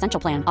Paramount Plus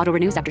Essential Plan. Auto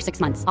renews after 6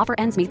 months. Offer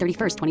ends May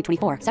 31st,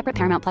 2024. Separate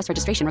Paramount Plus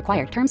registration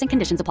required. Terms and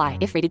conditions apply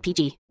if rated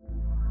PG.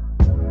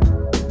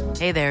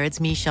 Hey there, it's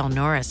Michelle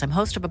Norris. I'm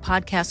host of a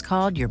podcast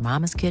called Your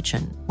Mama's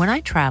Kitchen. When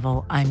I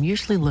travel, I'm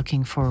usually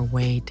looking for a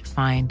way to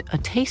find a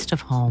taste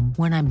of home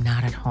when I'm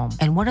not at home.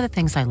 And one of the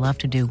things I love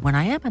to do when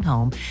I am at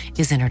home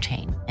is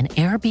entertain. And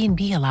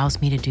Airbnb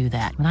allows me to do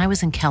that. When I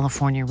was in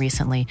California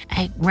recently,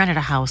 I rented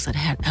a house that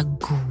had a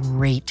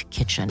great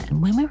kitchen. And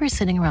when we were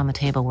sitting around the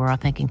table, we're all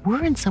thinking,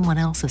 we're in someone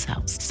else's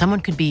house.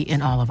 Someone could be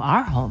in all of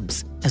our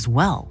homes as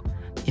well.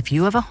 If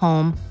you have a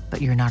home, but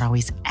you're not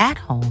always at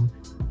home,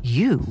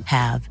 you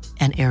have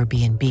an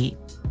Airbnb.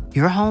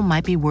 Your home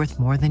might be worth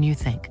more than you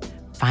think.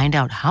 Find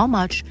out how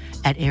much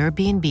at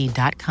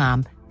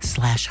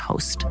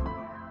airbnb.com/host.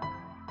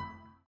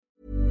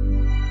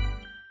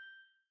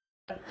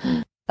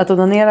 Att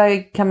onanera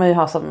kan man ju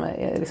ha som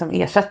liksom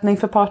ersättning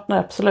för partner,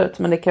 absolut.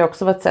 Men det kan ju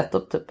också vara ett sätt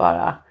att typ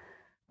bara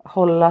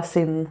hålla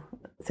sin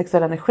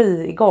sexuella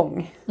energi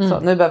igång. Så,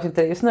 nu behöver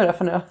inte det just nu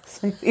för nu är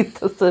det en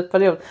intensiv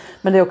period.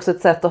 Men det är också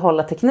ett sätt att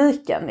hålla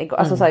tekniken igång.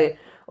 Alltså så här,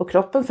 och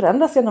kroppen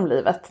förändras genom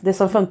livet. Det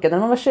som funkar när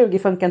man var 20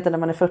 funkar inte när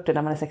man är 40,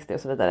 när man är 60 och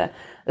så vidare.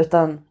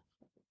 Utan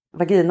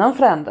vaginan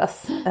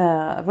förändras.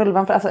 Vulvan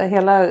förändras, alltså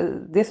hela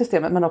det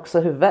systemet, men också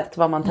huvudet.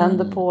 Vad man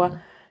tänder på.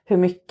 Hur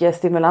mycket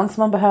stimulans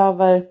man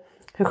behöver.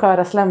 Hur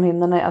sköra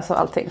slemhinnorna är. Alltså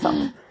allting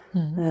sånt.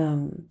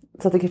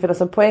 Så att det kan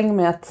finnas en poäng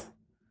med att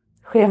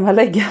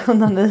schemalägga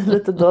onani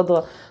lite då och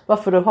då. Bara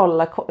för att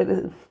hålla,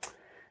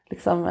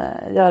 liksom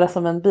göra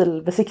som en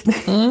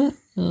bilbesiktning.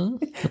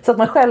 Så att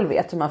man själv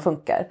vet hur man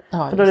funkar.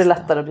 Ja, för då är det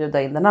lättare att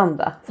bjuda in den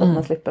andra. Så att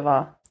man slipper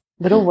vara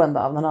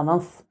beroende av någon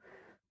annans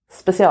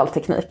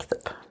specialteknik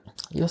typ.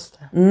 Just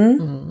det.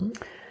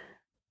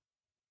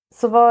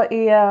 Så vad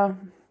är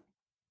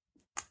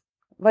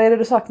det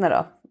du saknar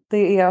då?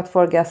 Det är att få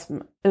orgasm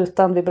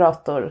utan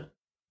vibrator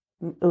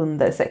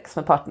under sex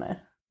med partner.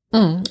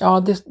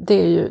 Ja, det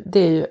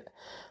är ju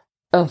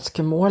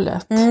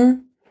önskemålet.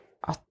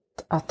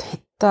 Att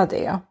hitta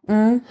det.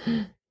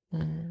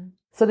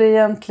 Så det är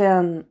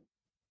egentligen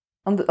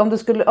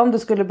om du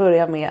skulle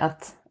börja med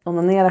att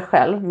onanera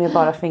själv med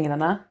bara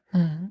fingrarna,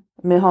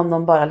 med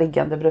honom bara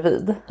liggande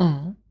bredvid,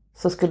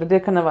 så skulle det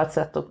kunna vara ett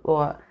sätt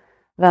att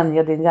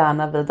vänja din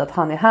hjärna vid att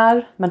han är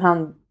här, men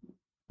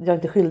jag är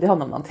inte skyldig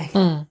honom någonting.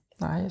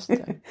 Nej, just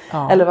det.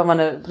 Ja. Eller vad man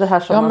nu, det här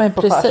som man men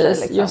får precis, för sig.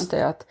 Liksom. Just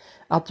det,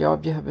 att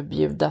jag behöver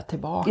bjuda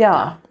tillbaka.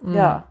 Ja.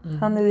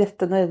 Han är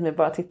jättenöjd med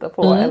bara att titta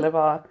på eller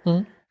vara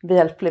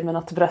behjälplig med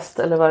något bröst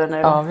eller vad det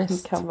nu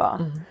kan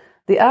vara.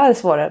 Det är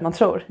svårare än man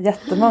tror.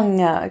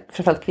 Jättemånga,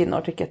 framförallt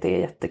kvinnor, tycker att det är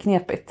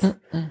jätteknepigt.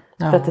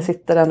 För att det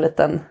sitter en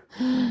liten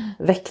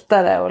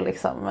väktare och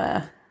liksom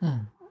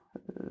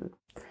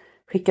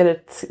skickar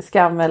ut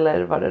skam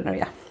eller vad det nu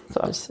är. Så.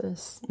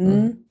 Precis.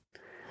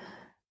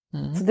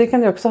 Så det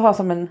kan du också ha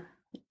som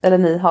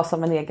ni har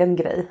som en egen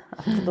grej.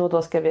 Att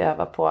då ska vi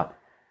öva på,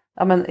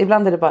 ja men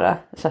ibland är det bara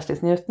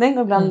Kerstins njutning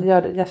och ibland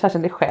gör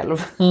Kerstin det själv.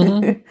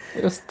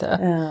 Just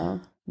det.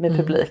 Med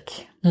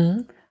publik.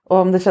 Och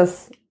om det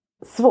känns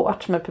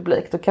svårt med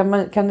publik, då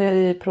kan du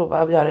ju prova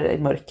att göra det i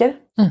mörker.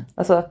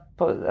 Alltså att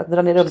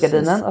dra ner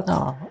rullgardinen. Att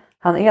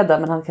han är där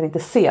men han kan inte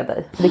se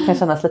dig. För det kan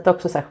kännas lite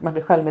också så här, man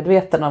blir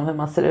självmedveten om hur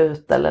man ser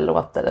ut eller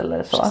låter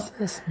eller så.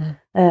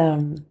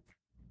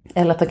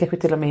 Eller att han kanske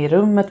till och med är i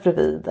rummet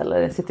bredvid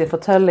eller sitter i en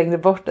fåtölj längre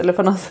bort eller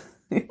på något.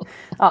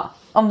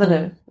 Om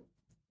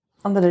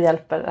det nu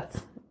hjälper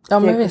att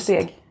steg för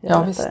steg.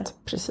 Ja visst,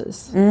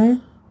 precis.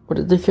 Och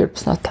det dyker upp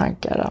såna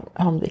tankar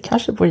om det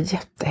kanske vore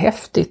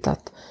jättehäftigt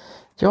att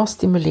jag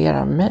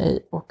stimulerar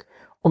mig, och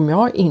om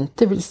jag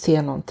inte vill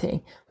se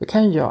någonting, då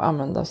kan jag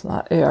använda såna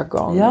här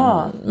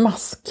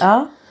ögonmask.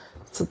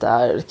 Så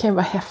där, det kan ju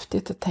vara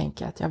häftigt att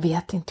tänka att jag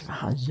vet inte vad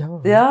han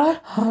gör.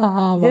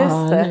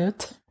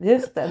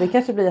 Just det.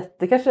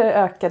 Det kanske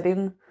ökar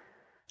din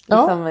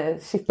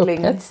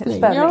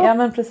kittling-spänning. Ja,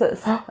 men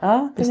precis.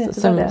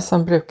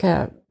 Sen brukar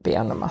jag be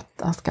honom att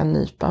han ska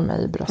nypa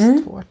mig i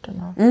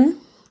bröstvårtorna.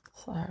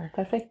 Så här.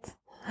 Perfekt.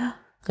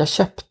 Jag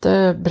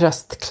köpte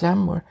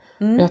bröstklämmor.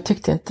 Men jag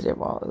tyckte inte det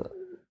var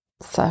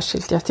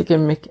särskilt. Jag tycker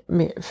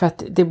mycket, för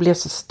att det blev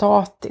så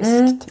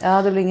statiskt.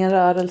 Ja, det blir ingen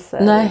rörelse.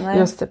 Nej,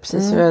 just det,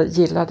 precis. Jag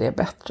gillar det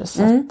bättre,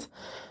 så att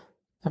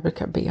jag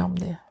brukar be om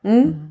det.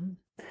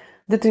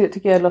 Det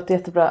tycker jag låter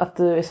jättebra, att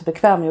du är så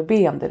bekväm med att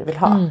be om det du vill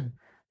ha.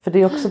 För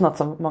det är också något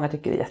som många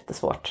tycker är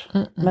jättesvårt.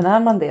 Men är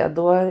man det,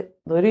 då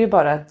är det ju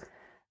bara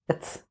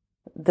ett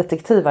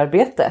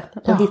detektivarbete.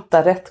 Och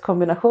hitta rätt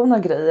kombination av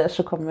grejer,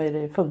 så kommer det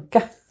ju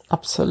funka.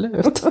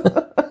 Absolut.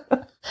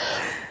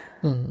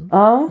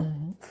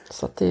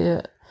 Så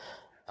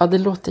att det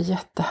låter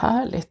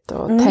jättehärligt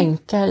att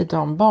tänka i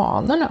de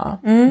banorna.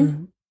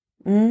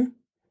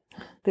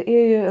 Det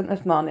är ju en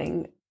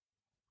utmaning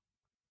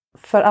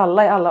för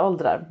alla i alla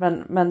åldrar.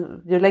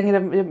 Men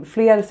ju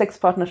fler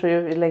sexpartners och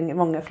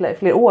ju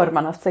fler år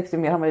man har haft sex, ju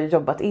mer har man ju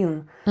jobbat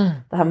in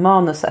det här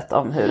manuset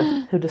om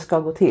hur det ska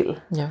gå till.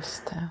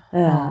 Just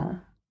det.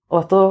 Och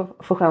att då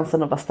få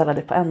chansen att bara ställa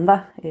det på ända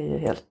är ju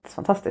helt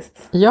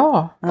fantastiskt.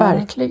 Ja,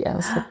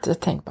 verkligen. Så att jag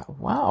tänkte bara,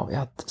 wow, jag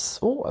hade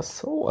så.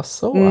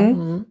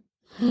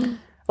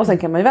 Och sen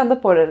kan man ju vända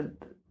på det.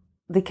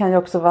 Det kan ju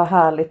också vara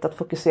härligt att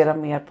fokusera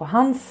mer på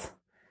hans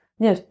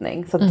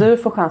njutning. Så att du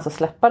får chans att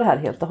släppa det här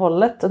helt och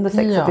hållet under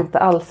sex. Så att inte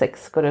all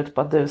sex går ut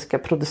på att du ska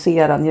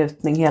producera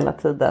njutning hela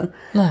tiden.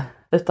 Nej.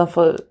 Utan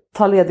få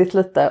ta ledigt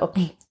lite och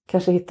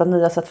kanske hitta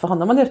nya sätt för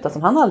honom att njuta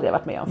som han aldrig har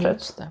varit med om förut.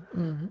 Just det.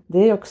 Det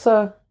är ju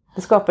också,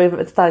 det skapar ju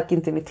ett stark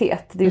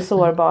intimitet. Det är ju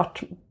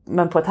sårbart,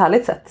 men på ett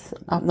härligt sätt.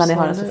 Absolut. När ni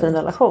har en så fin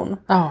relation.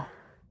 Ja.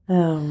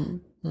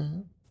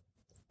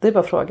 Det är bara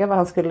att fråga vad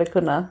han skulle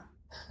kunna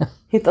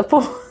hitta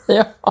på.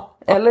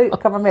 Eller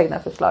komma med egna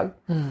förslag.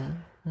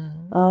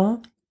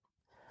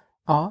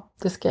 Ja,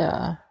 det ska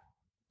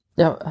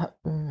jag.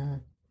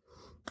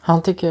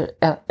 Han tycker,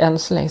 än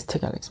så länge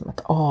tycker jag liksom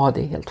att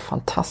det är helt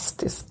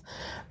fantastiskt.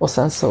 Och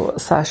sen så,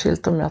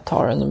 särskilt om jag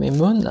tar honom i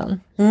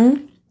munnen.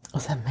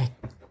 Och sen,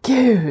 men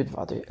gud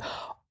vad du...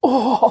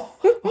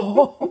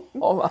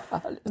 vad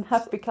härligt. En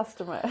happy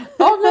customer.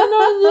 Ja, men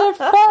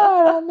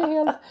ungefär. Han är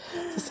helt...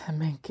 Så säger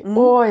men gud,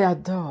 jag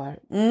dör.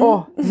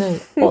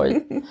 Nej,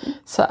 oj.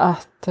 Så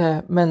att,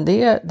 men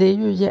det är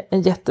ju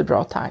en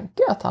jättebra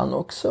tanke att han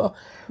också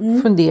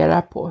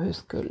funderar på hur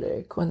skulle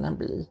det kunna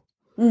bli.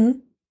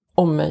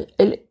 Om mig,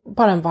 eller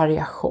bara en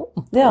variation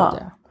på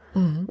det.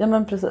 Ja,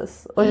 men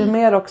precis. Och ju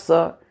mer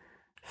också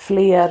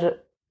fler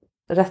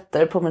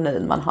rätter på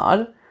menyn man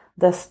har,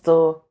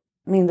 desto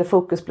mindre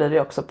fokus blir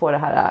det också på det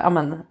här,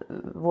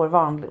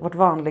 vårt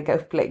vanliga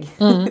upplägg.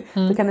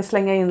 Då kan ni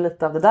slänga in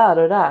lite av det där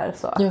och det där.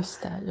 Så.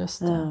 Just det.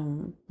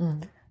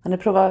 Har ni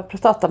provat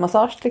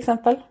prostatamassage till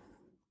exempel?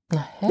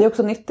 Det är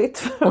också nyttigt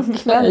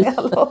för män i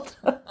alla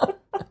åldrar.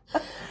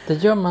 Det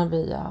gör man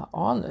via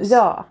anus.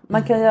 Ja,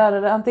 man kan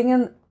göra det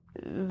antingen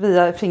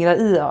via fingrar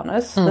i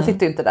anus. Den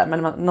sitter ju inte där,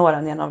 men man når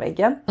den genom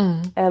väggen.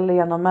 Eller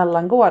genom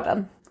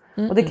mellangården.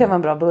 Och det kan vara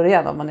en bra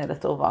början om man är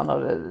lite ovan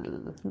och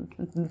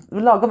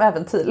lagom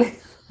äventyrlig.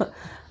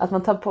 Att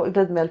man tar på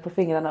glidmedel på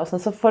fingrarna och sen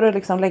så får du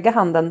liksom lägga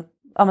handen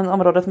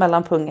området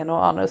mellan pungen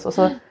och anus och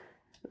så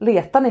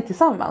letar ni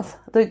tillsammans.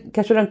 Du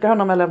kanske runkar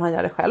honom eller om han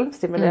gör det själv,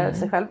 stimulerar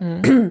sig själv.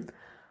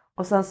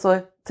 Och sen så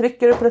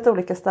trycker du på lite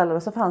olika ställen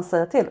och så får han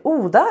säga till.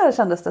 Där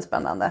kändes det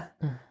spännande.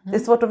 Det är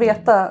svårt att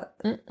veta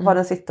var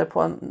den sitter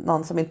på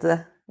någon som inte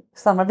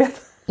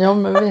samarbetar. Ja,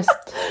 men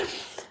visst.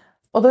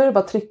 Och då är det bara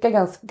att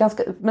trycka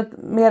ganska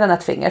mer än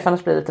ett finger, för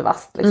annars blir det lite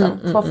vasst. Liksom.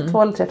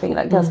 2 eller 3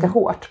 fingrar ganska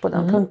hårt på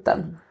den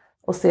punkten.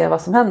 Och se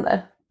vad som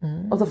händer.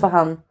 Och då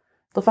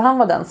får han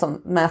vara den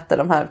som mäter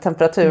de här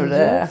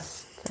temperaturer.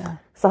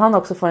 Så han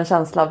också får en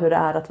känsla av hur det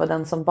är att vara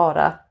den som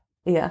bara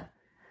är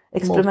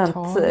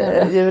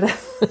experimentdjuret.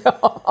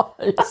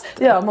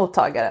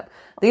 Mottagaren.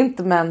 Det är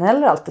inte män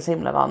heller alltid så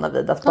himla vana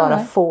vid att bara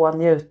få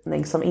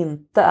njutning som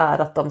inte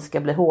är att de ska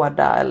bli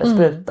hårda eller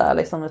spruta.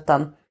 Liksom,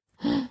 utan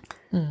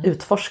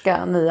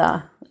utforska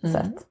nya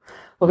sätt.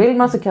 Och vill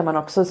man så kan man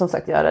också som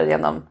sagt göra det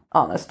genom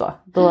anus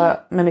då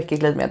med mycket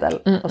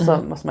glidmedel. Och så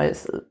måste man ju,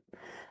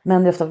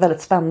 men det är ofta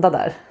väldigt spända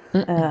där.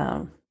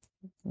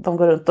 De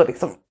går runt och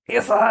liksom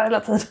är så här hela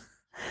tiden.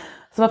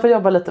 Så man får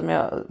jobba lite med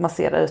att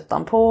massera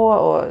utanpå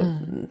och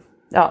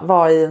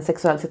vara i en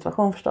sexuell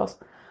situation förstås.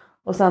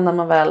 Och sen när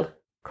man väl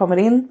kommer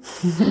in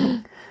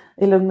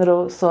i lugn och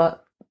ro så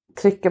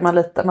trycker man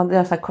lite, man gör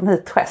en sån här kom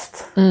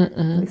hit-gest.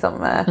 Liksom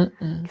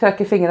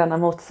kröker fingrarna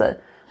mot sig.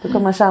 Då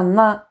kommer man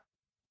känna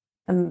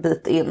en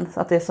bit in så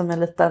att det är som en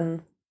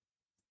liten,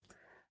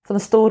 som en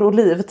stor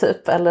oliv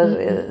typ eller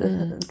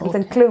en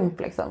liten klump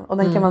liksom. Och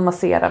den kan man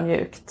massera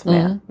mjukt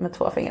med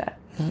 2 fingrar.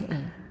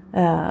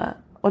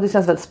 Och det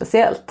känns väldigt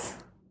speciellt.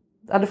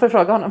 Ja, du får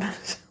fråga honom.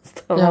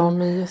 Ja,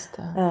 men just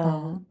det.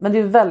 Men det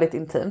är väldigt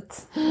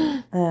intimt.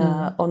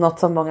 Och något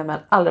som många män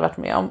aldrig varit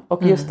med om.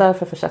 Och just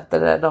därför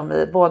försätter de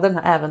i både den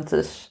här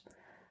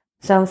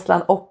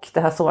äventyrskänslan och det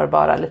här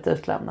sårbara, lite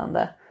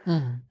utlämnande.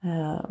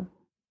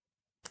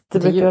 Det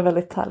brukar vara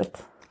väldigt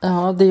härligt.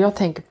 Ja, det jag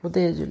tänker på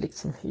det är ju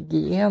liksom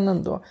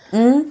hygienen då.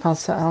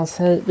 Han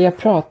säger, vi har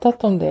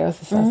pratat om det och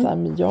så säger så här,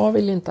 men jag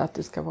vill inte att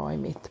du ska vara i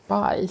mitt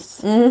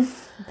bajs.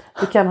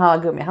 Du kan ha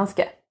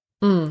gummihandske.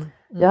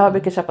 Jag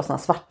brukar köpa såna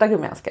svarta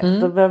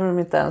gummihandskar. Då behöver de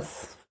inte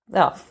ens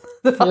Ja,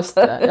 du fattar. Just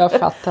det, jag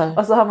fattar.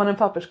 Och så har man en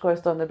papperskorg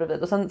stående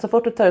bredvid. Och sen så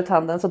fort du tar ut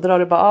handen så drar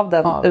du bara av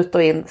den ut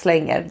och in,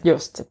 slänger.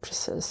 Just det,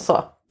 precis.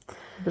 Så.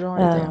 Bra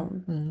idé.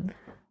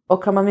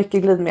 Och har man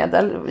mycket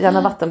glidmedel,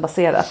 gärna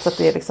vattenbaserat så att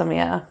det liksom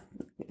är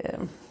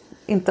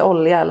inte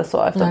olja eller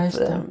så.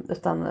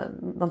 Utan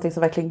någonting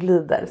som verkligen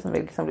glider. Som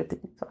vill liksom lite,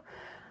 så.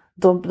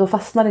 Då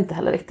fastnar det inte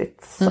heller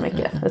riktigt så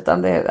mycket.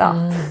 Utan det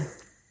är,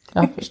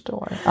 Jag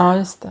förstår. Ja,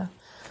 just det.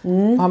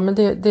 Ja, men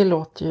det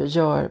låter ju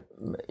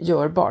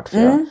görbart. För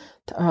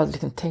jag hade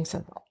liksom tänkt så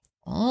här,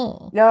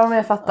 ja, men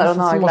jag fattar. Och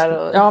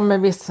naglar. Ja,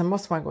 men visst, så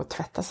måste man gå och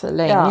tvätta sig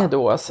länge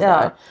då. Så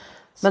där.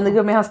 Men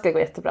gummihandskar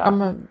går jättebra. Ja,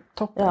 men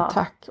toppen,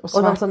 tack.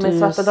 Och de som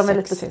är svarta, de är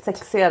lite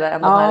sexigare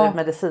än de här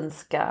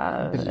medicinska.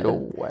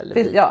 Blå eller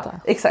vita. Ja,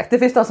 exakt. Det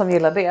finns de som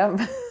gillar det.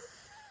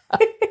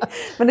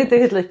 Men det är inte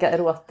helt lika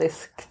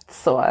erotiskt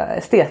så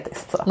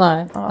estetiskt. Så.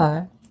 Nej.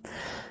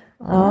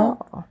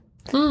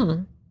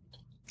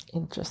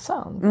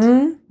 Intressant.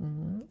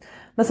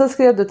 Men så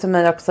skrev du till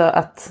mig också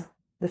att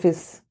det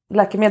finns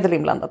läkemedel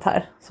inblandat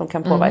här som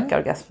kan påverka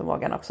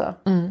orgasmförmågan också.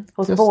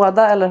 Hos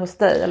båda eller hos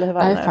dig? Eller hur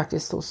var det? Nej,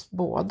 faktiskt hos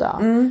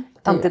båda.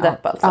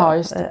 Antidepp alltså? Ja,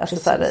 just det.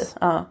 Precis.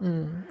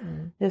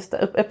 Just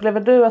det. Upplever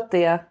du att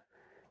det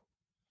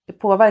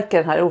påverkar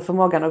den här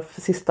oförmågan och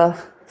sista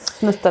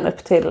snutten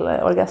upp till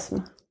orgasm?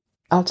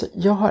 Alltså,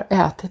 jag har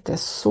ätit det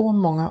så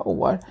många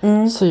år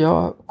så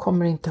jag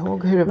kommer inte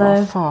ihåg hur det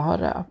var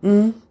före.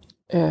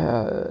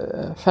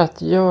 För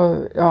att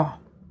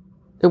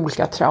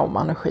olika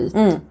trauman och skit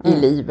i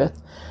livet.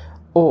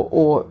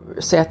 Och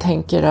så jag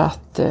tänker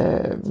att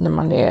när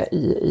man är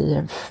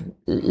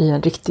i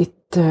en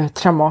riktigt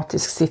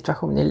traumatisk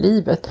situation i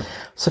livet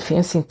så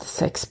finns inte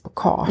sex på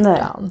kartan.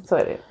 Nej, så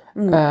är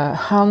det.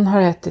 Han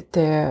har ätit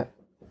det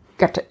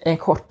en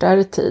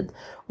kortare tid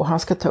och han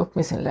ska ta upp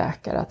med sin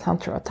läkare att han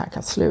tror att han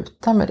kan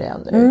sluta med det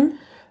nu.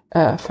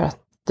 För att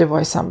det var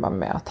i samband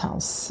med att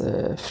hans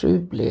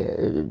fru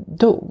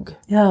dog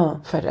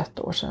för 1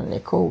 år sedan i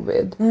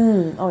covid.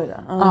 Oj då.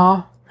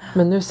 Ja,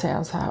 men nu säger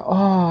han så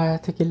här,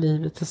 jag tycker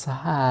livet är så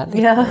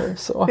härligt nu,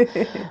 så.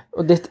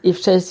 Och det, i och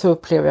för sig så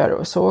upplever jag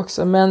det så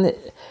också. Men,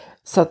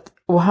 så att,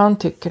 och han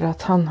tycker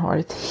att han har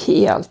ett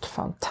helt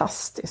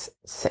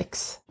fantastiskt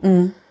sex.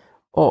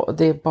 Och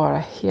det är bara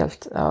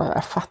helt,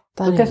 jag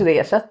fattar. Då kanske det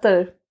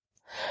ersätter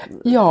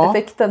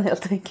effekten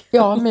helt enkelt.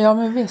 Ja,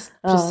 men visst,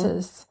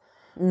 precis.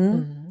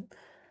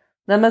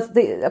 Nej, men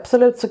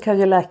absolut så kan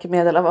ju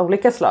läkemedel av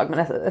olika slag,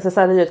 men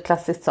SSRI är ju ett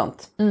klassiskt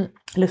sånt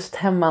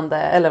lusthämmande,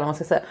 eller vad man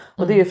ska säga.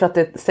 Och det är ju för att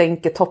det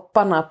sänker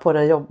topparna på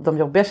de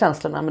jobbiga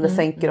känslorna, men det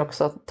sänker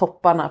också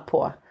topparna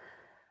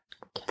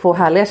på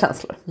härliga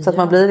känslor. Så att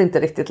man blir inte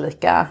riktigt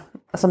lika,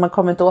 alltså man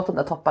kommer inte åt de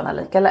där topparna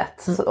lika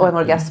lätt. Och en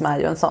orgasm är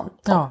ju en sån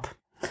topp.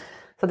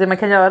 Så det man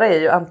kan göra är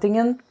ju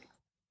antingen,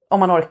 om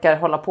man orkar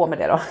hålla på med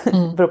det då,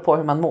 beror på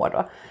hur man mår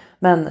då.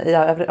 Men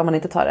om man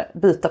inte tar det,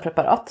 byta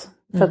preparat.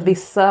 För att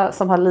vissa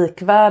som har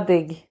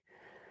likvärdig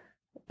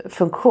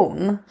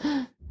funktion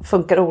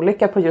funkar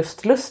olika på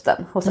just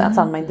lusten hos en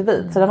samma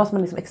individ. Så där måste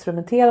man liksom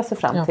experimentera sig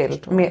fram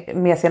till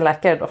med sin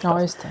läkare då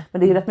förstås. Just det. Men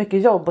det är ju rätt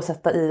mycket jobb att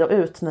sätta i och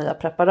ut nya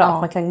preparat.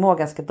 Man kan må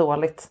ganska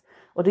dåligt.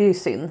 Och det är ju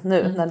synd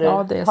nu när du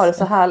har det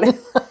så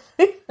härligt.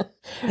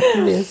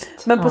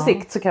 Visst. Men på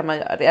sikt så kan man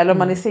göra det. Eller om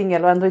man är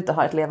singel och ändå inte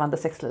har ett levande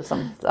sexliv som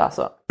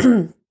alltså,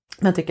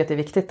 men tycker att det är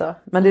viktigt då.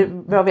 Men det är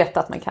bra att veta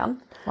att man kan.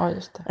 Ja,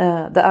 just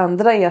det. Det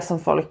andra är som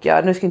folk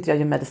gör. Nu ska inte jag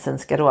ge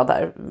medicinska råd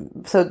där.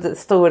 Så det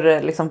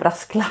stor liksom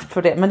brasklapp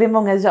för det. Men det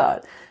många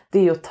gör. Det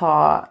är ju att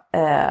ta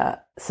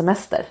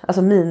semester.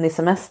 Alltså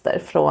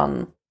minisemester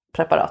från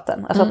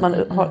preparaten. Alltså att man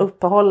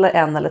uppehåller 1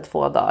 eller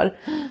 2 dagar.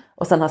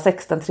 Och sen har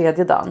sex den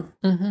 3:e dagen.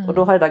 Och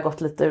då har det där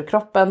gått lite ur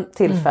kroppen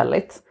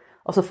tillfälligt.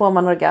 Och så får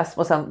man orgasm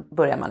och sen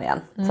börjar man igen.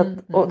 Så att,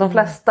 och de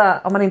flesta,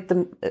 om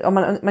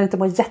man inte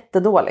mår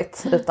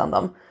jättedåligt utan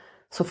dem,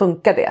 så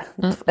funkar det.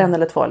 1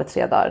 eller 2 eller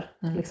 3 dagar.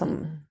 Liksom,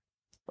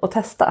 och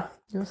testa.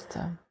 Just det.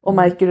 Och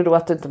märker du då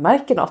att du inte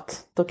märker något,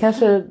 då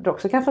kanske du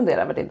också kan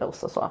fundera över din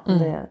dos och så.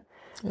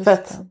 För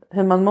att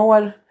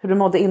hur du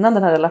mådde innan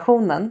den här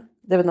relationen,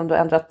 jag vet inte om du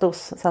har ändrat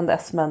dos sedan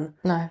dess, men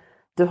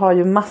du har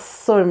ju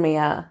massor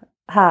med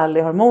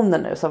härliga hormoner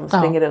nu som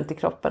springer runt i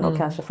kroppen och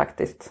kanske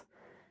faktiskt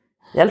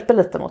hjälper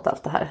lite mot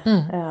allt det här.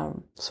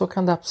 Så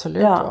kan det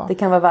absolut vara. Det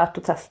kan vara värt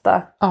att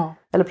testa.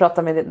 Eller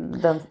prata med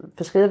den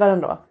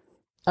förskrivaren då.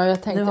 Ja,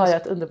 jag tänkte nu har jag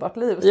ett underbart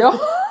liv.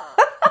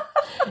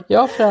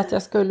 Ja, för att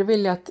jag skulle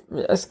vilja att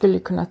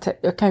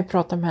jag kan ju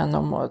prata med henne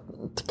om att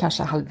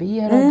kanske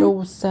halvera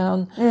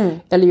dosen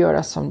eller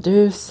göra som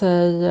du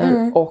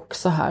säger och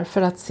så här,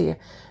 för att se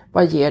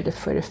vad ger det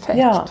för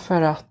effekt,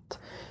 för att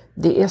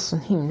det är så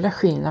himla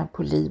skillnad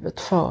på livet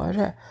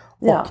före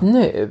och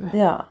nu.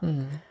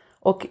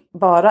 Och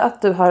bara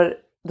att du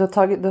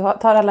tar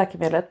det här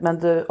läkemedlet, men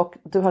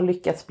du har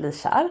lyckats bli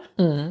kär.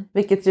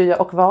 Vilket ju,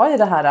 och var i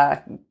det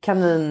här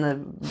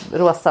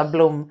kaninrosa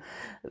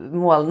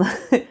blommoln.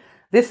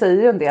 det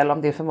säger ju en del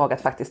om din förmåga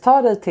att faktiskt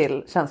ta dig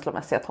till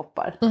känslomässiga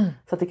toppar.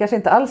 Så att det kanske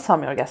inte alls har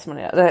med orgasmen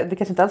att göra. Det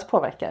kanske inte alls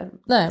påverkar.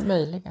 Nej,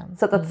 möjligen.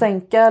 Så att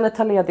sänka eller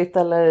ta ledigt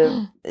eller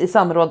i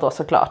samråd då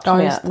såklart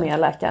med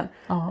läkaren.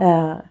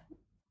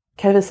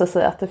 Kan ju visa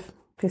sig att det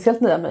finns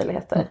helt nya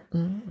möjligheter.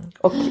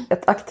 Och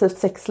ett aktivt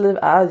sexliv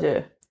är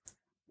ju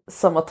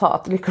som att ta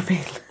ett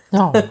lyckopil.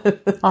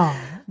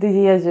 Det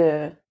ger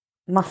ju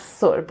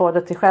massor,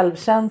 både till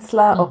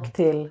självkänsla och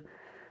till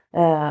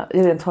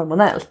rent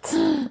hormonellt.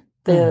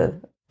 Det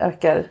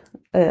ökar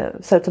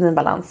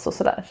serotoninbalans och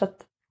sådär. Så att,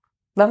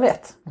 vem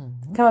vet,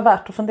 det kan vara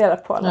värt att fundera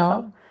på i alla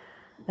fall.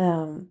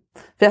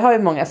 För jag har ju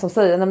många som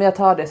säger, när jag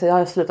tar det så jag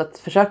har slutat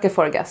försöka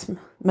få orgasm.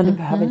 Men det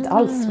behöver inte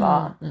alls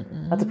vara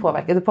att det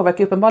påverkar. Det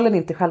påverkar uppenbarligen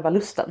inte själva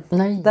lusten.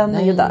 Den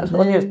är ju där,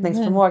 och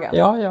njutningsförmågan.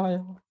 Ja,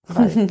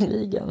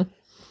 verkligen.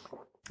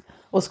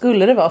 Och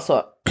skulle det vara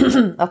så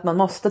att man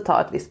måste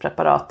ta ett visst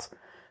preparat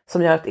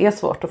som gör att det är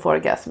svårt att få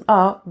orgasm,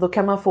 då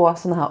kan man få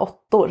såna här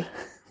 8:or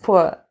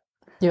på.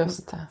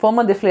 Just det. Får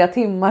man det flera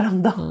timmar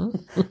om dagen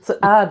så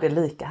är det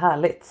lika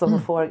härligt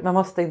som man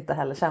måste inte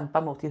heller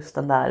kämpa mot just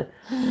den där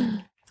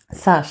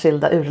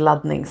särskilda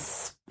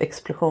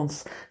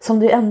urladdningsexplosions som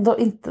det ändå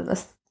inte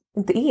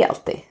är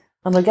alltid.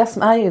 En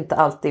orgasm är ju inte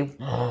alltid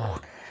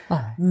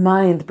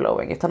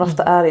mindblowing, utan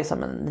ofta är det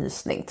som en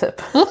nysning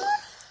typ.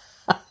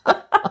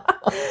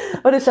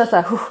 Och det känns så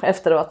här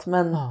efteråt,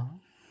 men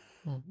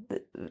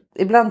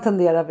ibland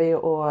tenderar vi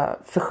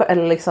att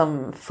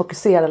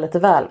fokusera lite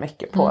väl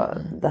mycket på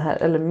det här,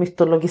 eller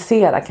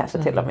mytologisera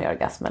kanske till och med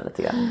orgasmen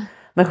lite grann.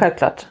 Men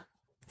självklart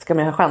ska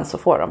man ha chans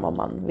att få dem om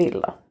man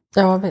vill då.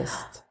 Ja,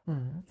 visst.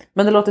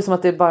 Men det låter som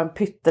att det är bara en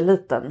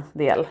pytteliten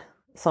del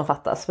som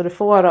fattas, för du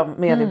får dem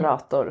med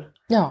vibrator.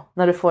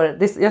 När du får,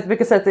 jag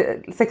brukar säga att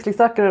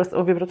sexleksaker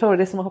och vibratorer,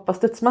 det är som att hoppa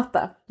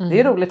studsmatta. Det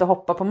är roligt att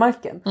hoppa på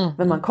marken,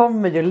 men man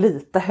kommer ju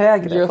lite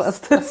högre på en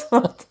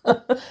studsmatta.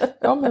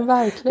 Ja, men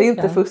verkligen.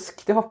 Det är inte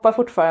fusk, du hoppar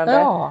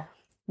fortfarande,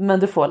 men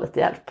du får lite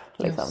hjälp.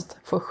 Liksom.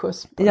 Får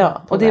skjuts på,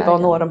 och det är bara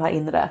att nå de här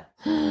inre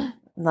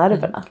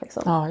nerverna.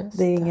 Liksom.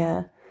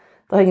 Det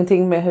har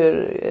ingenting med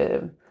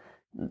hur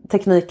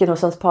tekniken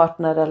hos ens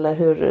partner eller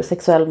hur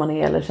sexuell man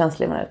är eller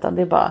känslig man är, utan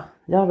det är bara,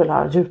 jag vill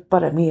ha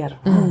djupare, mer.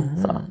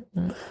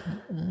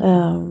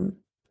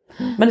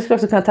 Men du skulle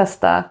också kunna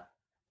testa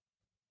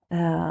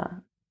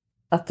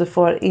att du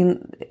får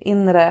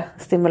inre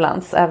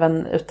stimulans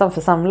även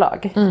utanför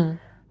samlag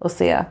och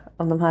se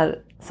om de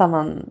här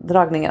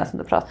sammandragningarna som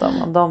du pratar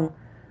om de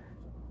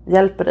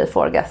hjälper dig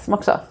få orgasm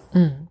också.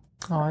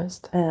 Ja,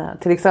 just det.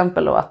 Till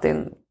exempel då att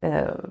din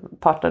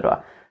partner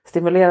då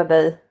stimulerar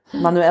dig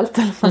manuellt,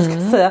 eller vad man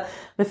ska säga,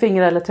 med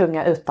fingrar eller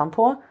tunga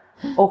utanpå,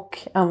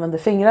 och använder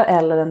fingrar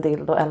eller en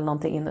dildo eller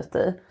någonting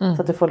inuti,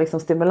 så att du får liksom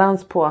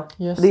stimulans på.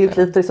 Det är ju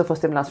klitoris som får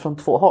stimulans från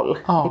 2 håll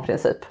i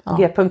princip.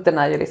 G-punkten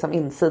är ju liksom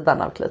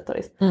insidan av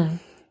klitoris.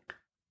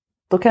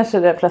 Då kanske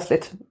det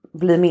plötsligt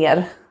blir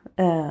mer,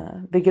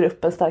 bygger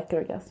upp en starkare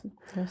orgasm.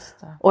 Just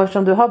det. Och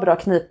eftersom du har bra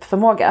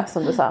knipförmåga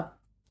som du sa,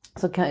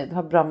 så kan du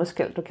ha bra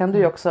muskler, då kan du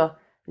ju också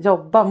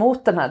jobba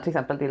mot den här till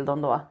exempel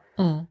dildon då,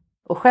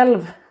 och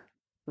själv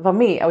vara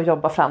med och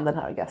jobba fram den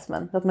här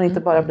orgasmen. Så att man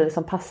inte bara blir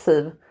som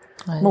passiv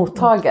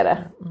mottagare.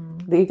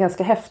 Det är en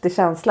ganska häftig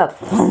känsla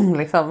att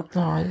liksom,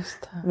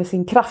 med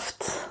sin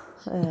kraft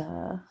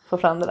få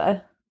fram det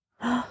där.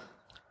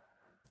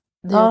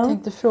 Det jag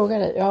tänkte fråga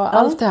dig,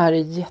 allt det här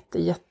är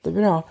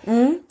jättebra.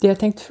 Det jag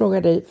tänkte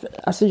fråga dig,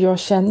 alltså jag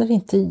känner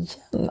inte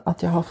igen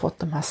att jag har fått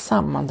de här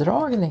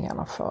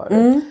sammandragningarna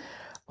förut.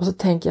 Och så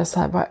tänker jag så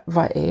här,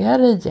 vad är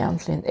det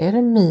egentligen? Är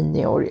det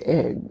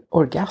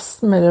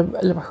mini-orgasm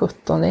eller vad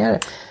 17 är det?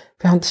 För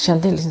jag har inte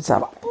känt det liksom så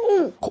här,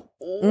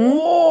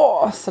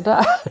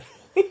 sådär.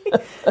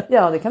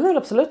 Ja, det kan det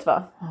absolut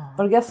vara.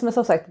 Orgasmer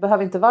som sagt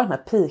behöver inte vara den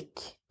här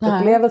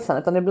peak-upplevelsen,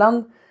 utan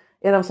ibland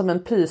är de som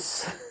en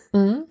pys.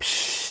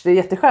 Det är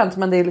jätteskönt,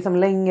 men det är liksom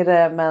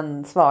längre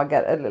men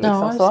svagare. Eller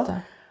liksom så.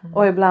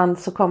 Och ibland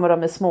så kommer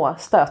de i små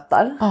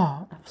stötar.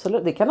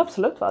 Absolut, det kan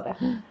absolut vara det.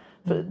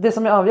 För det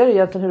som jag avgör är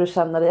egentligen hur du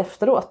känner dig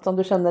efteråt. Om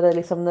du känner dig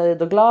liksom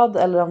nöjd och glad,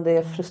 eller om det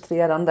är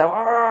frustrerande.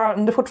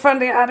 Om du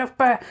fortfarande är här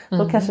uppe,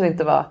 då kanske det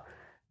inte var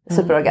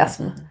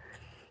superorgasm.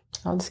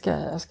 Ja,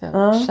 jag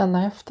ska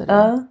känna efter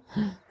det.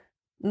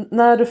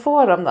 När du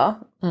får dem då,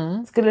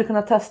 skulle du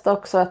kunna testa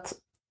också att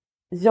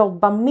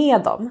jobba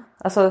med dem.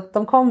 Alltså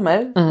de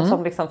kommer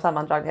som liksom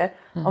sammandragningar.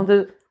 Om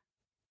du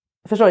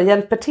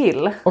hjälper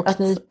till och att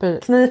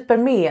kniper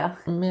med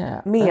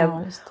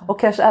och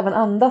kanske även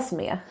andas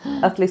med.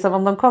 Att liksom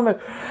om de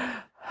kommer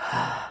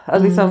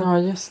att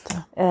liksom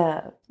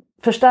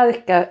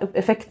förstärka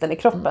effekten i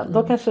kroppen,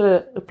 då kanske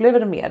du upplever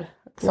det mer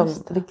som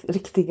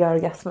riktiga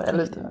orgasmer,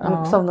 eller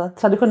som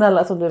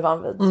traditionella som du är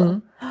van vid.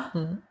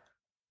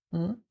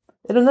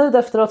 Är du nöjd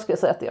efteråt, ska jag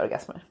säga att det är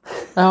orgasmer.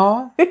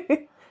 Ja.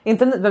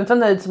 Inte vara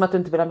nöjd som att du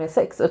inte vill ha mer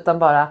sex, utan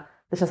bara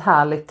det känns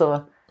härligt och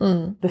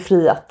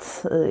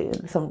befriat,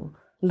 liksom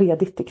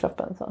ledigt i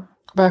kroppen. Så.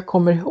 Vad jag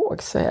kommer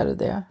ihåg så är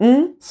det.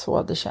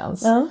 Så det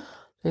känns.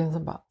 Det är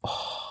liksom bara,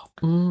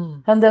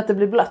 Händer det att det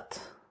blir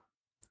blött?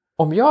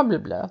 Om jag blir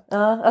blöt?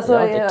 Ja, alltså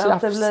det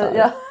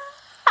klafsar.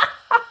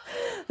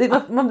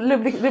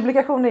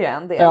 Lubrikation är ju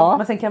en del. Ja.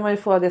 Men sen kan man ju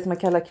få det som man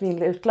kallar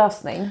kvinnlig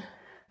utlösning.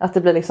 Att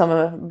det blir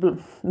liksom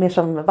mer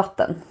som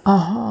vatten.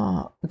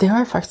 Aha, det har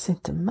jag faktiskt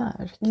inte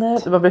märkt. Nej,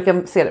 man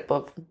brukar se det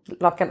på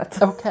lakanet.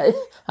 Okej,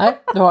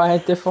 nej, då har jag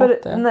inte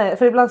fått det. Nej,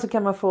 för ibland så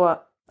kan man få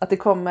att det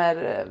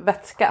kommer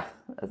vätska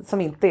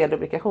som inte är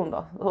lubrikation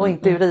då. Och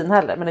inte urin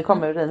heller, men det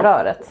kommer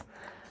urinröret.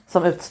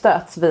 Som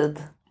utstöts vid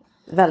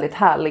väldigt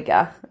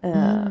härliga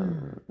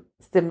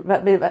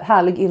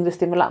härlig inre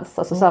stimulans.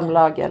 Alltså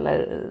samlag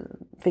eller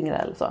fingrar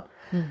eller så.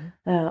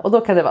 Och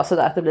då kan det vara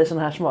sådär att det blir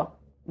sådana här små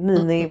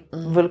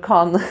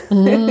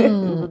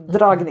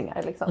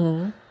mini-vulkandragningar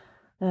liksom.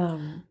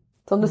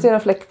 Så om du ser en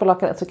fläck på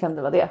lakanet så kan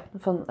det vara det.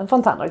 En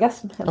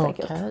fontänorgasm helt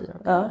enkelt. Okay.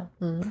 Ja.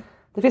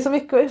 Det finns så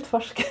mycket att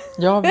utforska.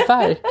 Ja,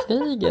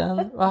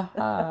 verkligen. Vad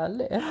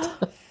härligt.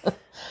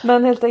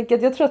 Men helt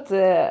enkelt, jag tror att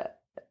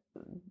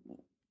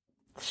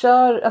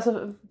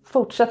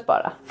fortsätt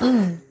bara.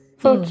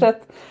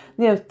 Fortsätt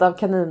njuta av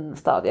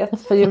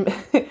kaninstadiet. För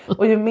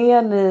ju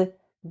mer ni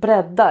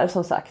breddar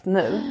som sagt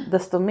nu,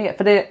 desto mer.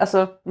 För det,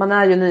 alltså, man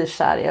är ju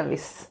nykär i en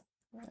viss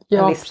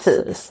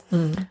tid.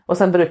 Och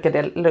sen brukar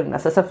det lugna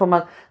sig. Sen får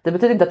man, det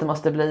betyder inte att det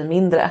måste bli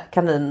mindre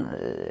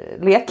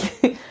kaninlek.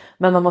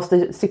 Men man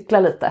måste cykla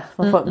lite.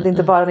 Det är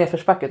inte bara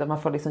nedförsbacke utan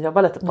man får liksom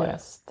jobba lite på det.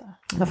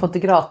 Man får inte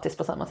gratis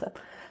på samma sätt.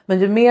 Men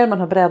ju mer man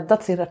har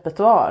breddat sin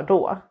repertoar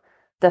då,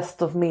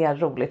 desto mer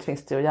roligt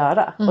finns det att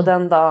göra. Och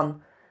den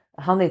dagen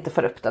han inte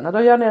får upp den,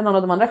 då gör ni någon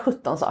av de andra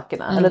 17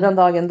 sakerna. Eller den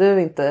dagen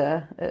du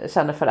inte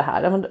känner för det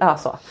här.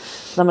 Så.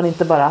 När man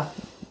inte bara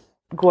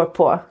går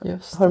på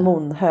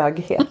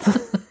hormonhöghet.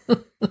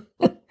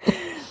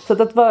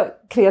 Så att vara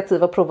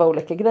kreativ och prova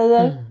olika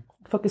grejer.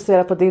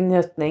 Fokusera på din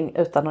njutning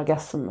utan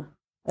orgasm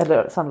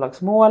eller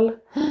samlagsmål.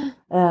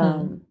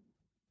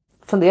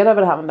 Fundera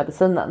över det här med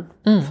medicinen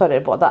för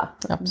er båda.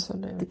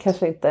 Absolut. Det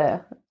kanske inte...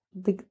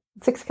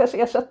 Sex kanske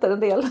ersätter en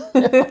del.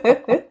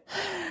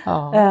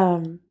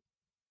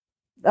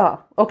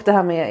 Och det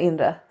här med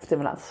inre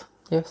stimulans.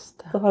 Just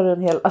det. Då har du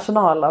en hel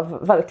arsenal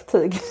av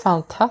verktyg.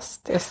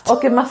 Fantastiskt.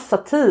 Och en massa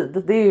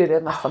tid. Det är ju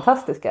det mest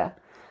fantastiska.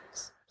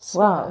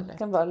 Wow. Du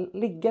kan bara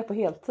ligga på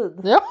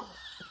heltid. Ja.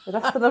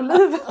 Resten av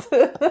livet.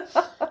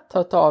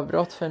 Ta ett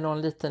avbrott för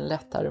någon liten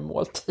lättare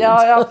måltid.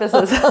 Ja,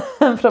 precis.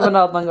 En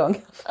promenad någon gång.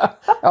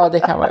 Ja, det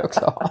kan man ju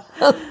också ha.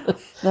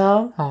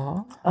 Ja,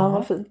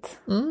 vad fint.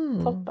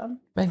 Toppen.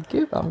 Men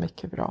gud vad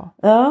mycket bra.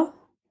 Ja,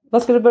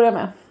 vad ska du börja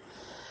med?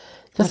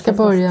 Jag ska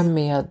börja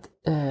med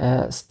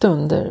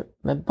stunder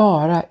med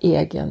bara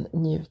egen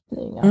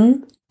njutning.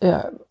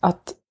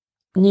 Att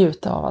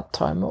njuta av att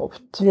ta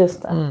emot.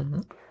 Just det.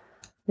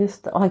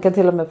 Just det. Och han kan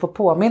till och med få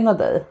påminna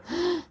dig.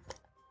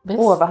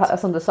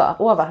 Som du sa,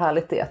 vad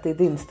härligt det är att det är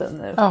din stund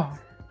nu. Ja.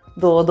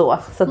 Då och då.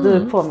 Så att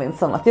du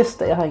påminns om att just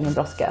det, jag har ingen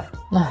brådska.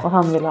 Nej. Och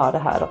han vill ha det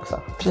här också.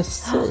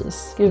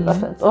 Precis. Gud vad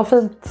fint. Och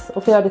fint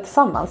att få göra det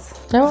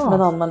tillsammans. Ja. Med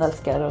någon man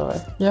älskar och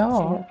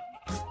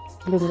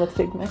lugn och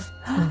trygg med.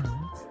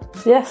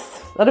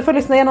 Yes. Ja, du får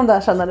lyssna igenom det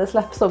här sen när det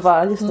släpps och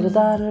bara just det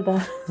där och det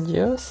där.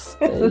 Just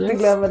det. Du inte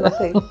glömmer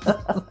någonting.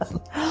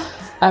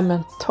 Nej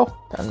men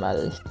toppen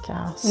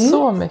Marika.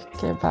 Så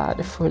mycket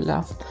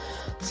värdefulla.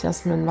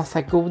 Känns som en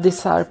massa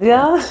godisar på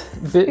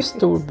en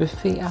stor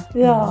buffé.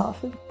 Ja,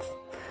 fint.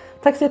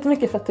 Tack så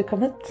jättemycket för att du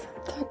kom hit.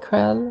 Tack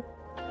själv.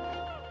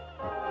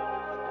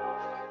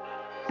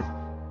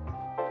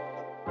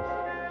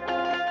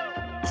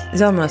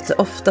 Jag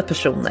möter ofta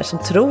personer som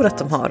tror att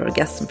de har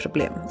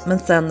orgasmproblem. Men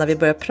sen när vi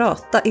börjar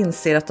prata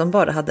inser att de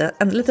bara hade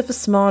en lite för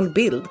smal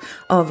bild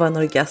av vad en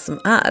orgasm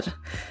är.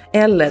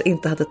 Eller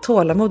inte hade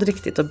tålamod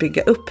riktigt att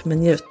bygga upp med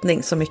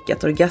njutning så mycket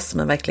att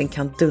orgasmen verkligen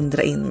kan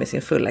dundra in med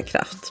sin fulla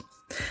kraft.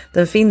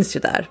 Den finns ju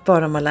där,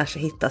 bara man lär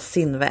sig hitta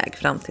sin väg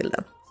fram till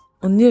den.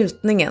 Och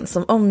njutningen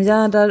som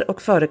omgärdar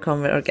och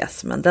förekommer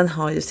orgasmen, den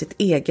har ju sitt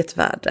eget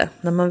värde.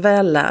 När man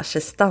väl lär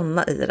sig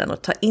stanna i den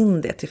och ta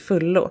in det till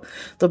fullo,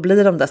 då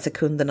blir de där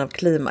sekunderna av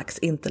klimax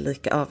inte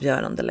lika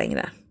avgörande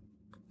längre.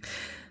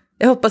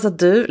 Jag hoppas att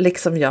du,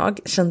 liksom jag,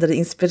 kände dig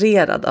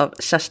inspirerad av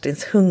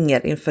Kerstins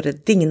hunger inför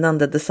det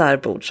dignande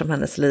dessertbord som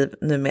hennes liv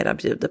numera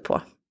bjuder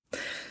på.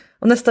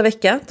 Och nästa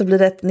vecka, då blir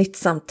det ett nytt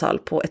samtal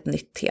på ett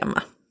nytt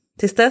tema.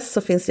 Tills dess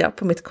så finns jag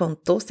på mitt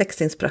konto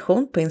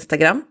Sexinspiration på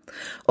Instagram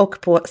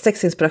och på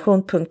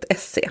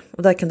sexinspiration.se,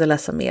 och där kan du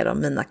läsa mer om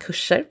mina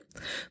kurser.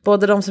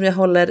 Både de som jag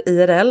håller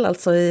IRL,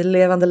 alltså i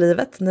levande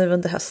livet, nu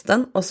under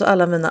hösten, och så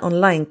alla mina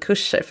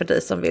onlinekurser för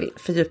dig som vill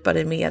fördjupa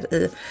dig mer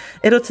i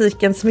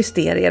erotikens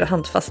mysterier och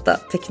handfasta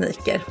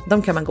tekniker.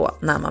 De kan man gå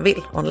när man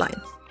vill online.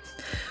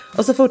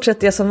 Och så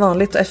fortsätter jag som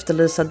vanligt att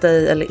efterlysa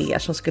dig eller er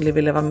som skulle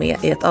vilja vara med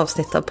i ett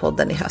avsnitt av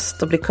podden i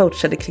höst och bli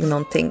coachade kring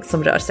någonting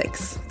som rör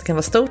sex. Det kan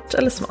vara stort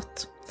eller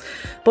smått.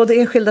 Både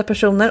enskilda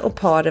personer och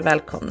par är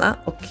välkomna,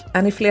 och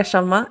är ni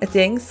flersamma, ett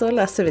gäng, så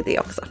löser vi det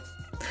också.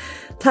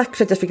 Tack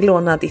för att jag fick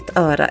låna ditt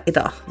öra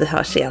idag. Vi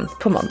hörs igen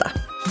på måndag.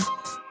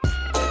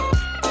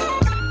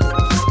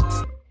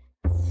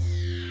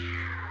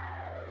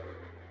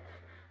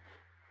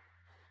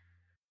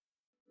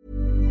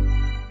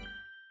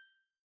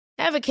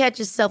 Ever catch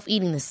yourself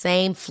eating the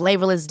same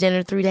flavorless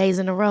dinner 3 days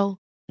in a row?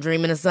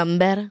 Dreaming of something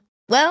better?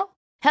 Well,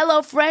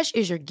 HelloFresh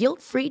is your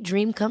guilt-free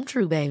dream come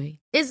true, baby.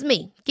 It's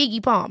me,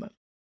 Keke Palmer.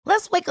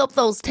 Let's wake up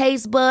those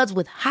taste buds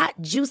with hot,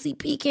 juicy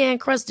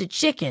pecan-crusted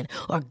chicken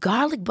or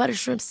garlic butter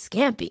shrimp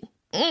scampi.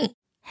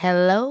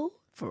 Hello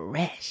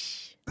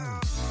Fresh.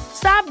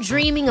 Stop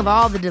dreaming of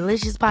all the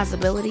delicious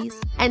possibilities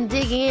and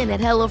dig in at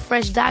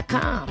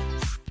HelloFresh.com.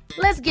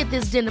 Let's get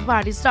this dinner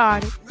party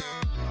started.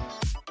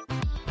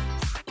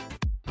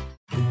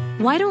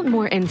 Why don't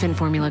more infant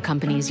formula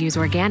companies use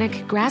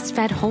organic,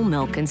 grass-fed whole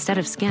milk instead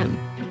of skim?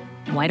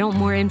 Why don't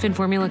more infant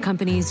formula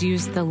companies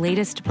use the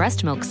latest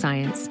breast milk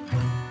science?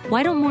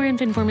 Why don't more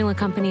infant formula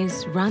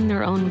companies run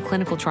their own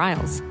clinical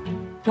trials?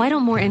 Why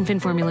don't more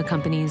infant formula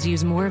companies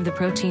use more of the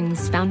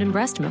proteins found in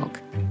breast milk?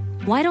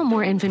 Why don't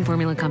more infant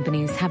formula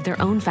companies have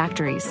their own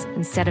factories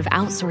instead of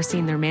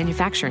outsourcing their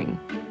manufacturing?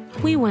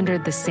 We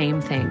wondered the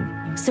same thing.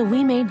 So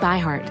we made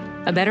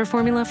ByHeart, a better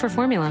formula for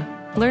formula.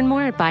 Learn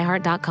more at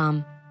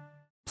byheart.com.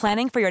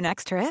 Planning for your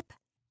next trip?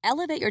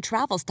 Elevate your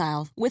travel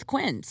style with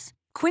Quince.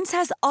 Quince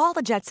has all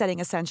the jet-setting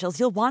essentials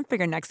you'll want for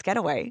your next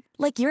getaway,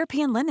 like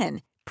European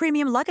linen,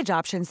 premium luggage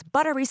options,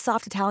 buttery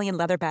soft Italian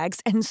leather bags,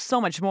 and so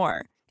much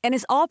more. And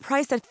is all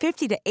priced at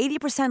 50 to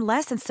 80%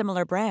 less than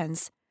similar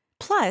brands.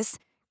 Plus,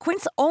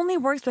 Quince only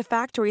works with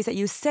factories that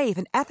use safe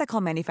and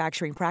ethical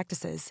manufacturing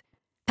practices.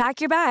 Pack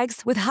your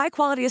bags with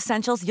high-quality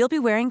essentials you'll be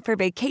wearing for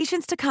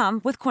vacations to come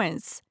with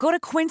Quince. Go to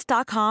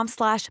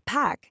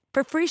quince.com/pack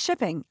for free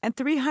shipping and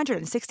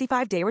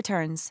 365-day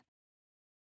returns.